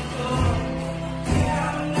heaven's door. Yeah,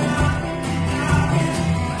 I'm knocking.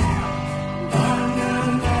 I'm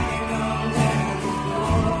knocking on heaven's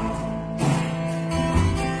door.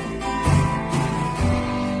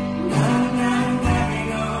 I'm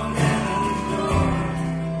knocking on heaven's door.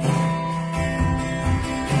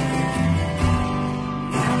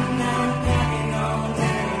 I'm knocking on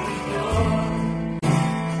heaven's door.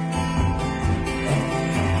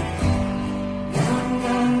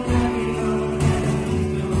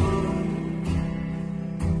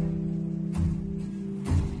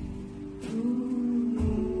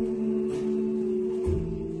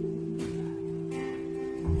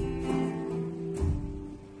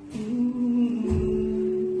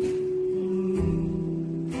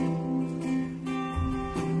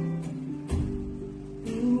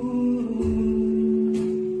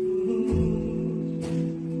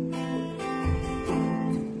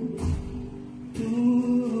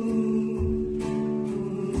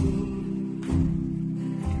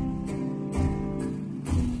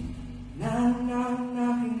 I'm knocking on heaven's door. I'm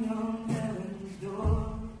knocking on heaven's door.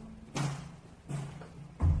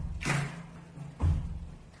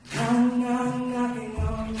 I'm knocking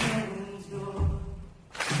on heaven's door.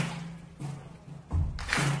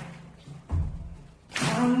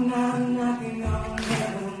 I'm knocking on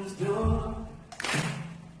heaven's door.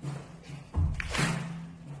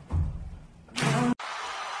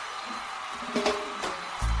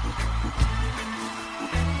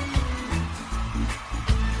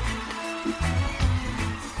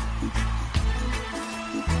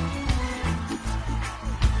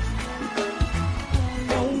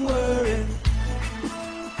 Don't worry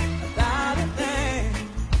about a thing,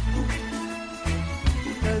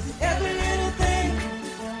 'cause every little thing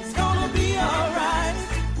is gonna be alright.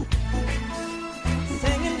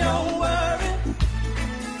 Singing, don't worry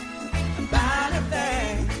about a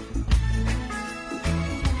thing,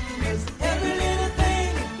 'cause every little thing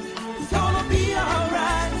is gonna be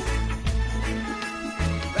alright.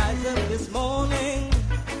 Rise up this morning,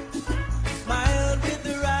 smiled with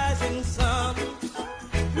the rising sun.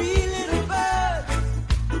 Three little birds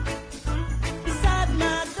beside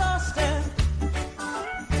my doorstep,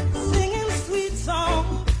 singing sweet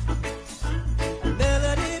songs,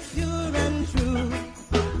 melody pure and true.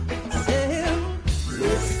 Saying,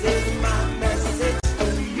 this is my message to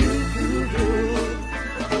you.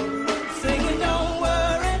 Singing, don't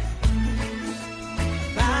worry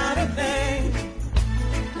about a thing,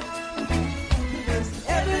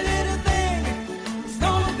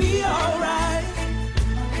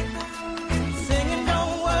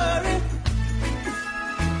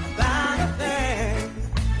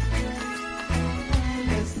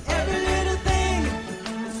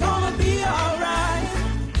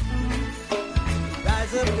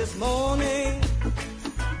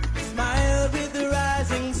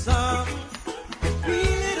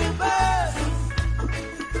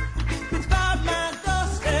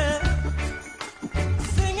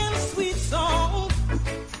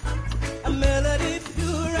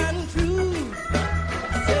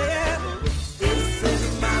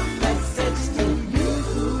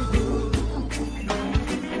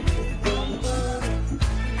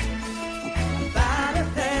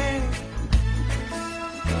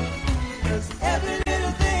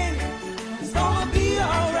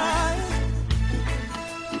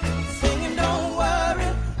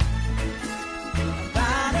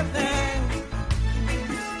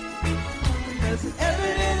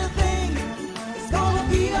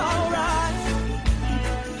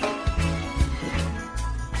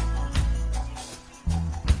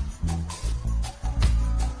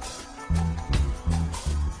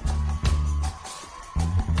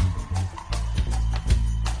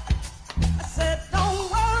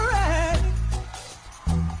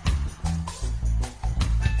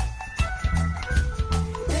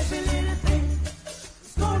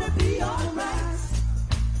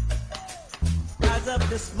 up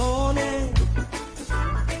this morning,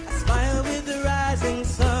 I smile with the rising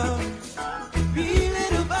sun. Three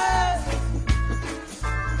little birds,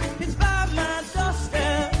 it's by my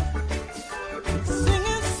doorstep,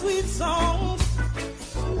 singing sweet songs.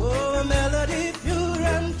 Oh, a melody pure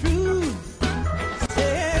and true,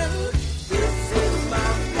 saying, this is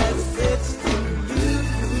my message to you.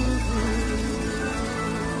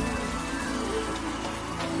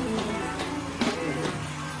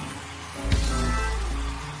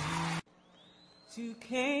 To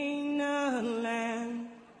Canaan land,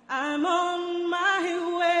 I'm on my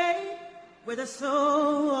way, where the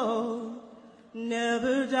soul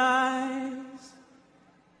never dies.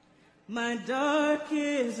 My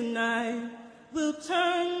darkest night will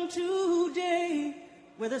turn to day,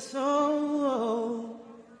 where the soul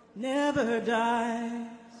never dies.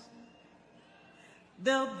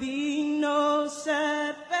 There'll be no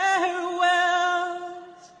sad farewells,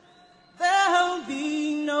 there'll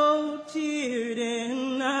be no tears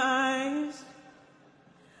in eyes,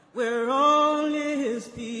 where all is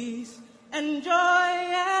peace and joy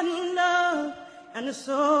and love, and the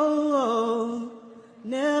soul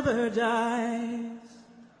never dies.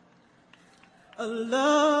 A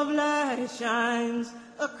love light shines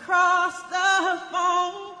across the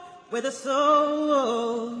foam, where the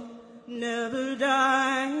soul never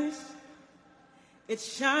dies. It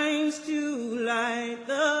shines to light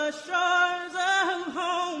the shores of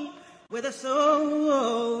home, where the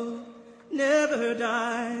soul never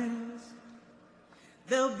dies.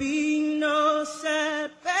 There'll be no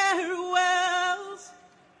sad farewells,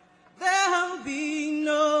 there'll be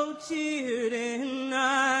no tears in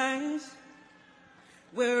eyes,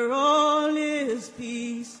 where all is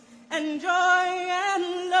peace and joy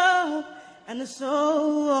and love, and the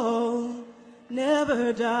soul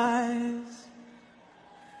never dies.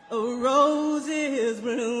 A rose is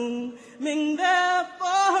blooming there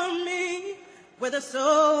for me, where the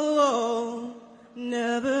soul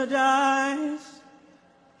never dies.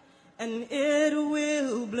 And it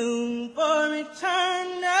will bloom for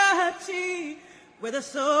eternity, where the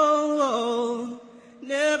soul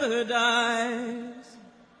never dies.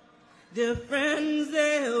 Dear friends,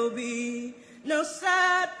 there'll be no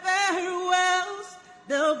sad farewells,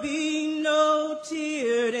 there'll be no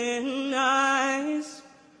tears in eyes,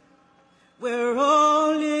 where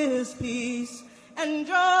all is peace and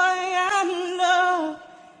joy and love,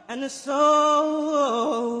 and the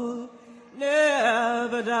soul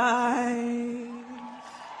never dies.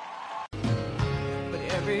 But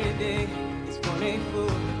every day is one a fool,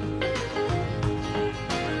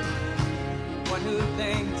 one who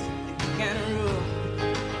thinks that he can rule,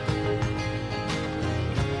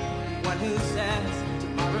 one who says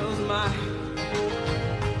tomorrow's mine,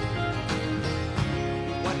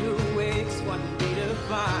 one who wakes one day to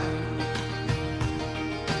find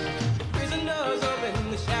the prison doors open,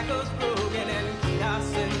 the shackles broken, and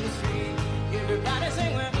chaos in the street. Everybody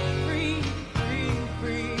sing, we're free, free,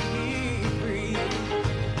 free, free.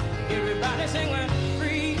 Everybody sing, we're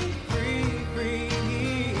free, free, free,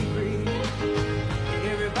 free.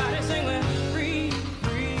 Everybody sing, we're free,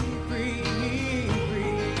 free, free,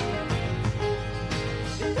 free.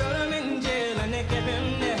 They threw him in jail and they kept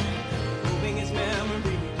him there, hoping his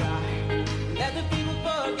memory would die. Let the people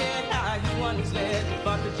forget how he once led,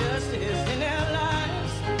 fought for justice in their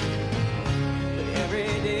lives. But every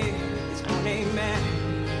day is one a man.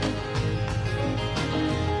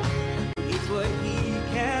 It's what he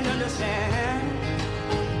can understand.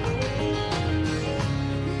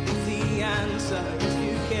 It's the answer is to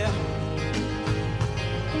kill.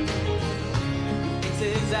 It's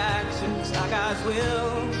his actions like God's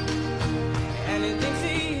will, and he thinks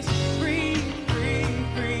he's free, free,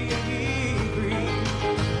 free, free.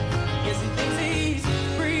 Yes, he thinks he's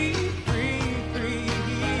free, free, free,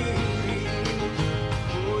 free.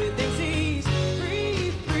 Oh, he thinks he's free,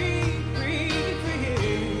 free, free, free.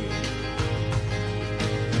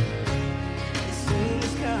 As soon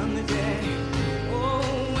as come the day, oh,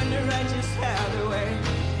 when the righteous have their way,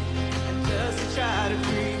 and just to try to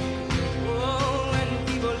free. Oh, when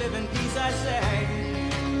people live in peace, I say,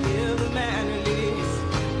 give the man release.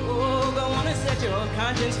 Oh, go on and set your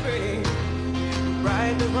conscience free.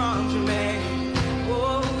 Right the wrongs you made.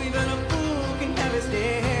 Oh, even a fool can have his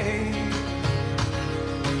day.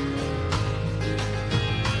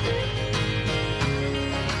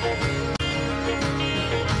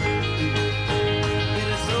 Let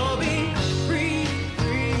us all be free,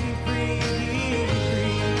 free, free,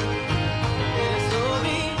 free. Let us all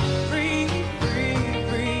be free, free,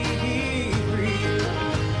 free, free.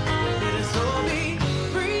 Let us all be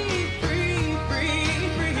free, free, free,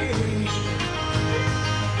 free.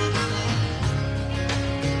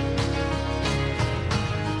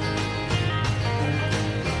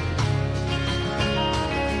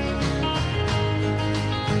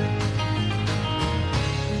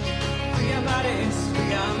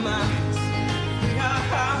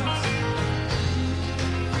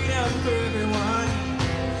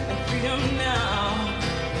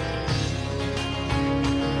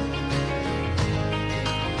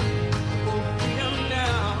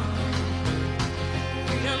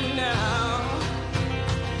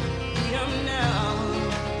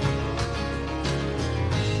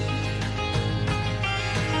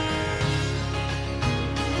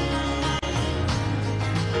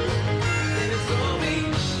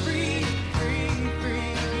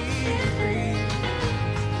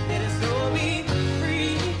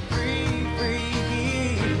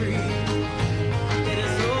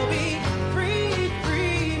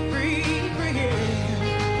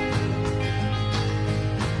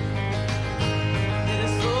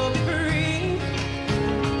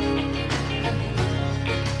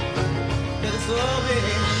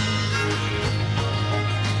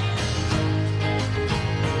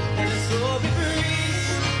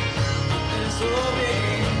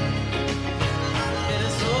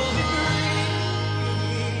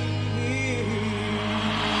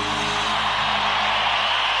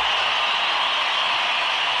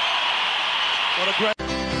 What a great...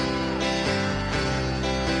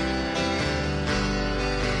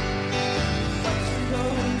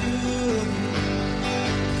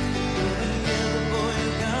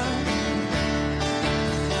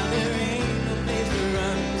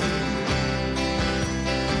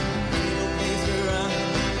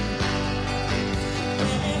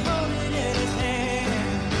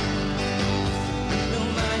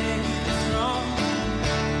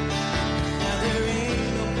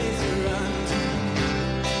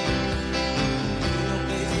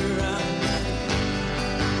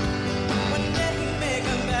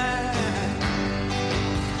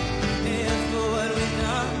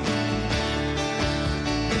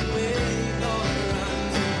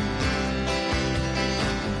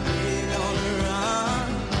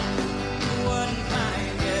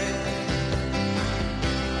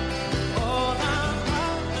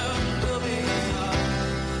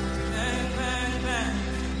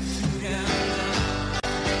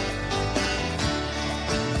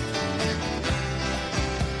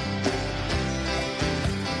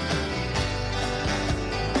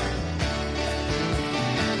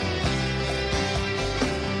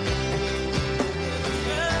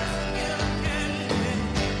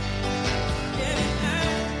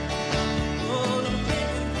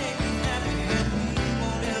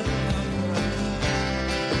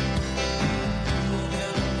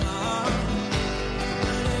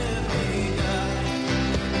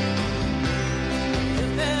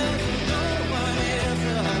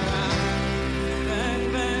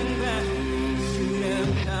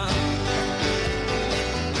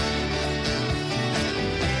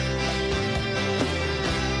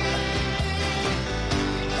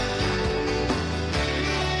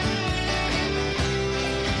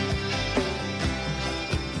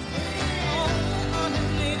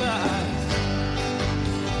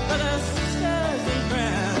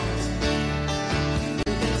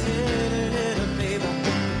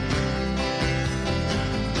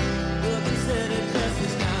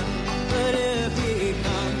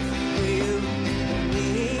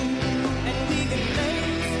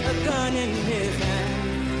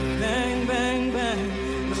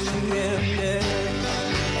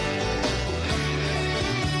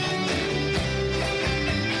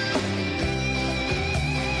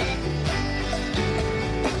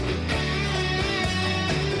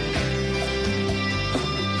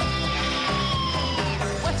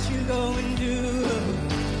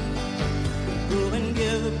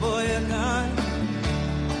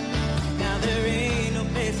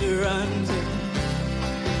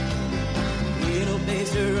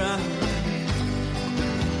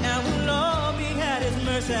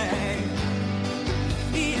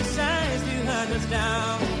 He decides to hunt us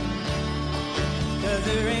down, 'cause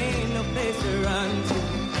there ain't no place to run to.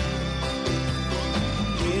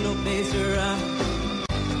 Ain't no place to run.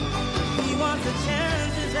 He wants the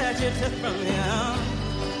chances that you took from him.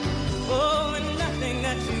 Oh, and nothing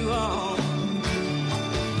that you own.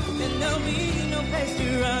 Then there'll be no place to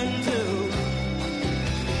run to.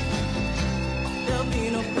 There'll be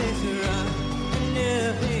no place to run. And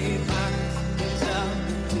if he finds himself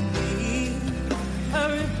to be a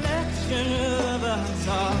reflection of us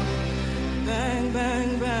all, bang, bang,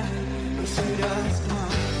 bang, he shoot us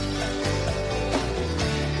down.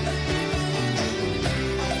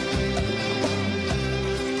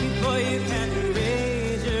 Before you can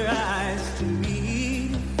raise your eyes to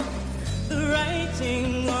read the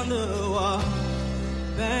writing on the wall,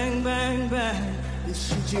 bang, bang, bang, he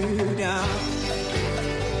shoot you down.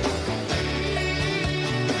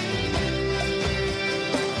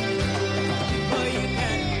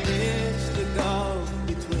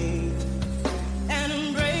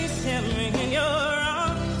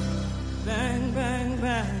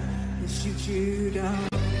 Shoot you down.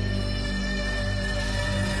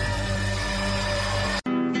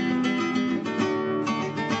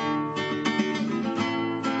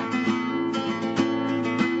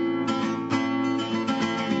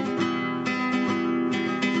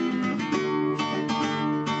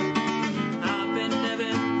 I've been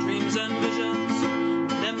living dreams and visions,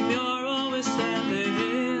 and you're always standing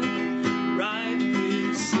here, right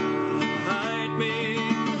beside me.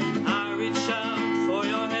 I reach out for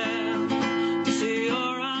your hand to see your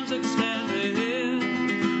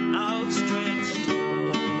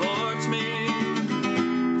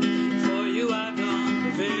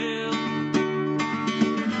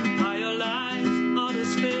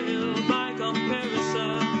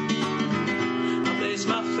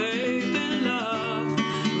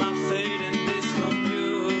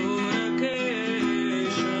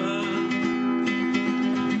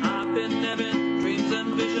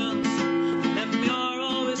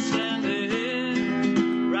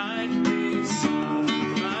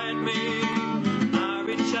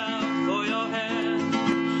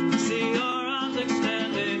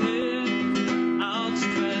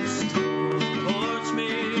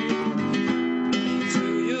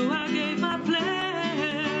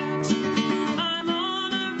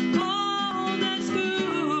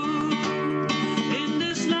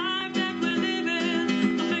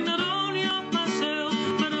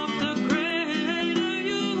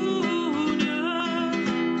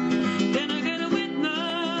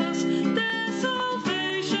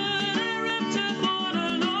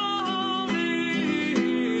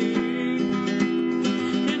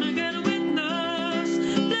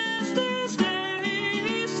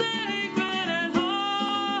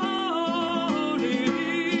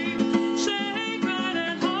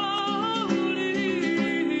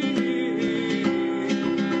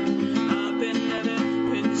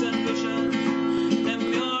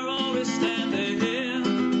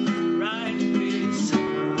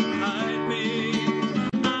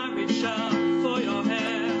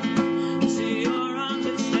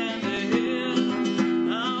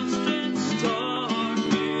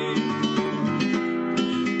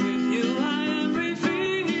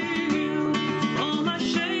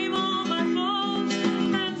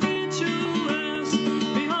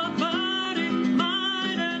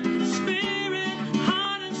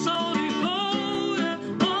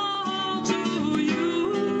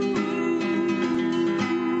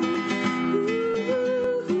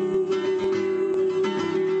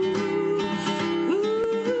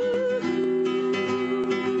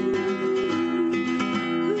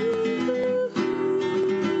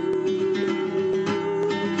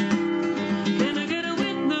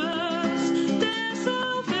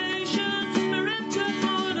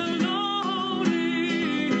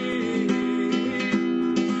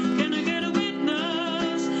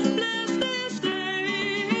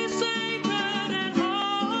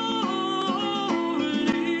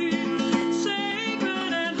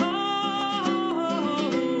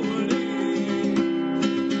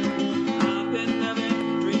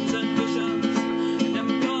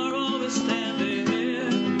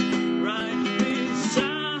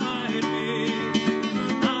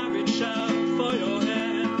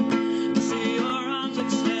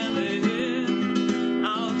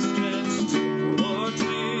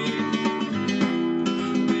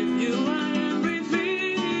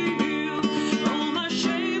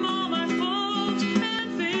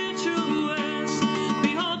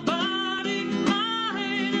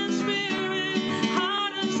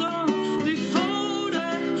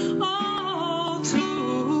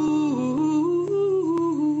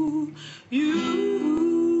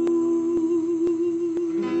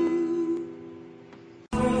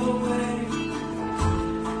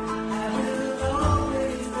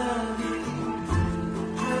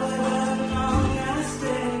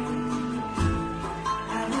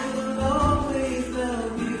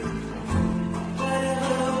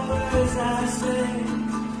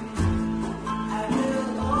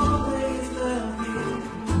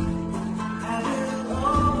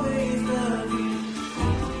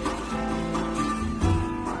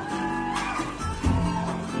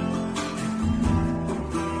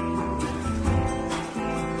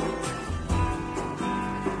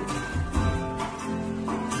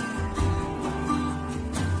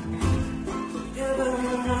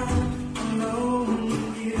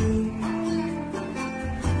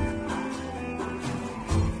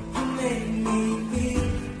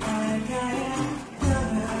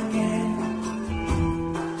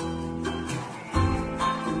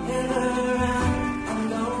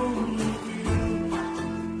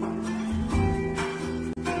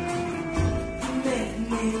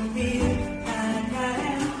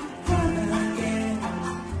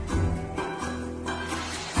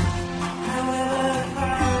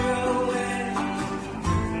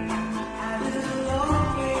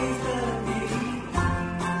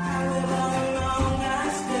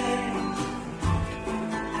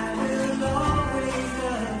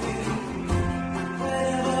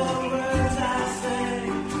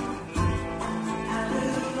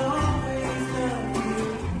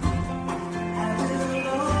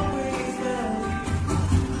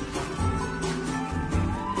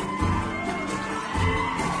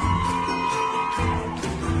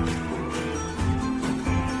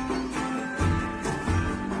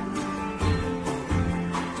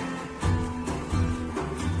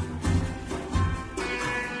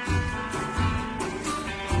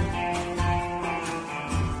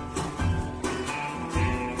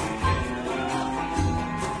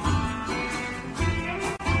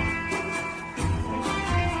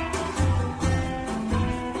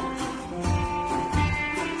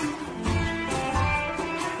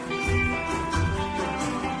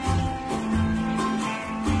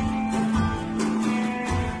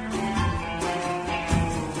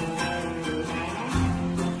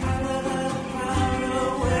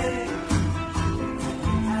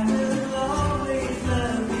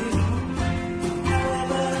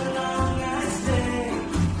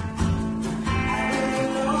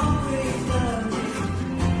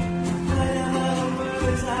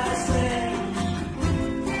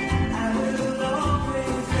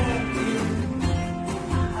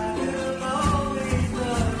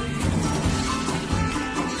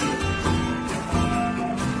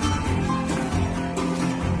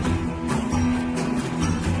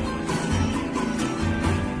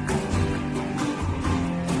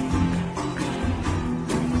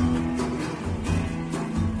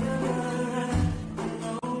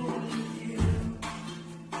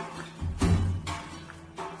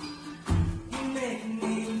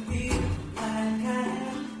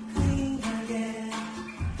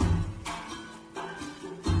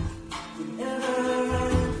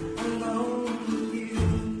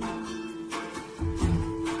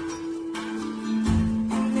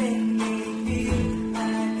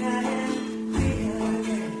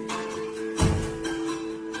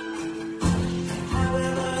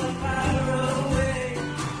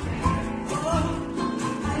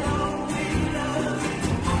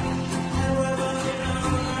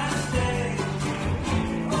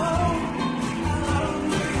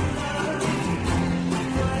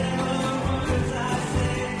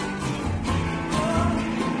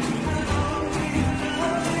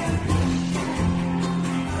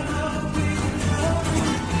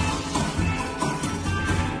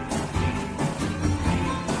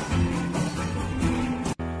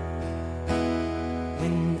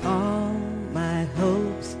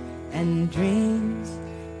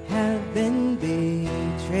been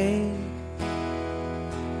betrayed.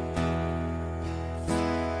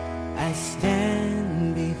 I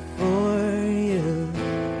stand before you,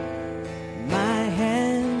 my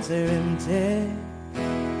hands are empty.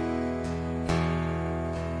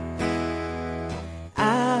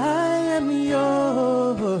 I am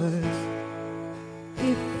yours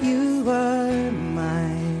if you are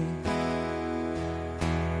mine.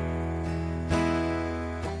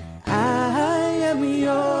 I am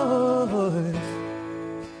yours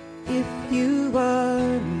if you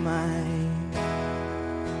are mine.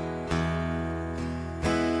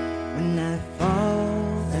 When I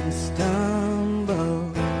fall and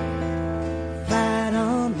stumble flat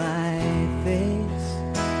on my face,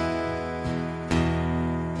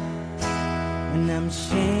 when I'm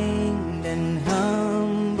shamed and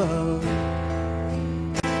humble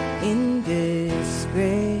in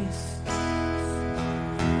disgrace,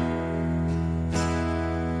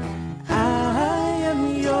 I am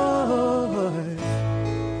yours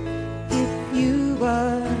if you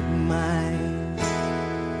are mine.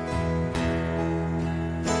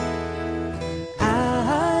 I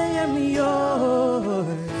am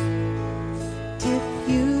yours if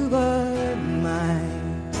you are mine.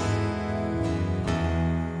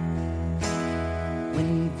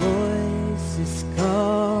 When voices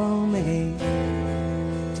call me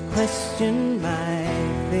to question my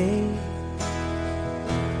faith,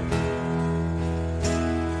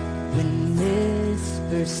 when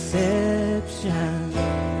misperception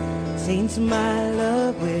taints my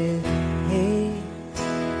love with hate,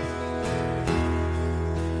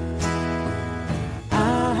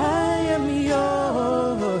 I am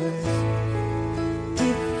yours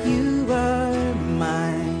if you are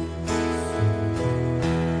mine.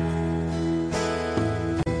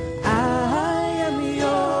 I am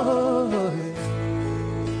yours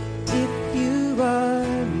if you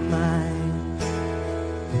are mine.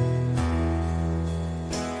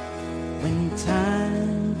 When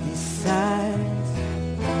time decides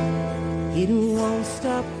it won't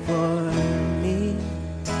stop for me,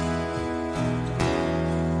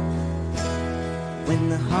 when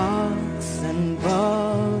the hawks and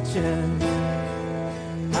vultures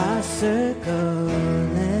are circling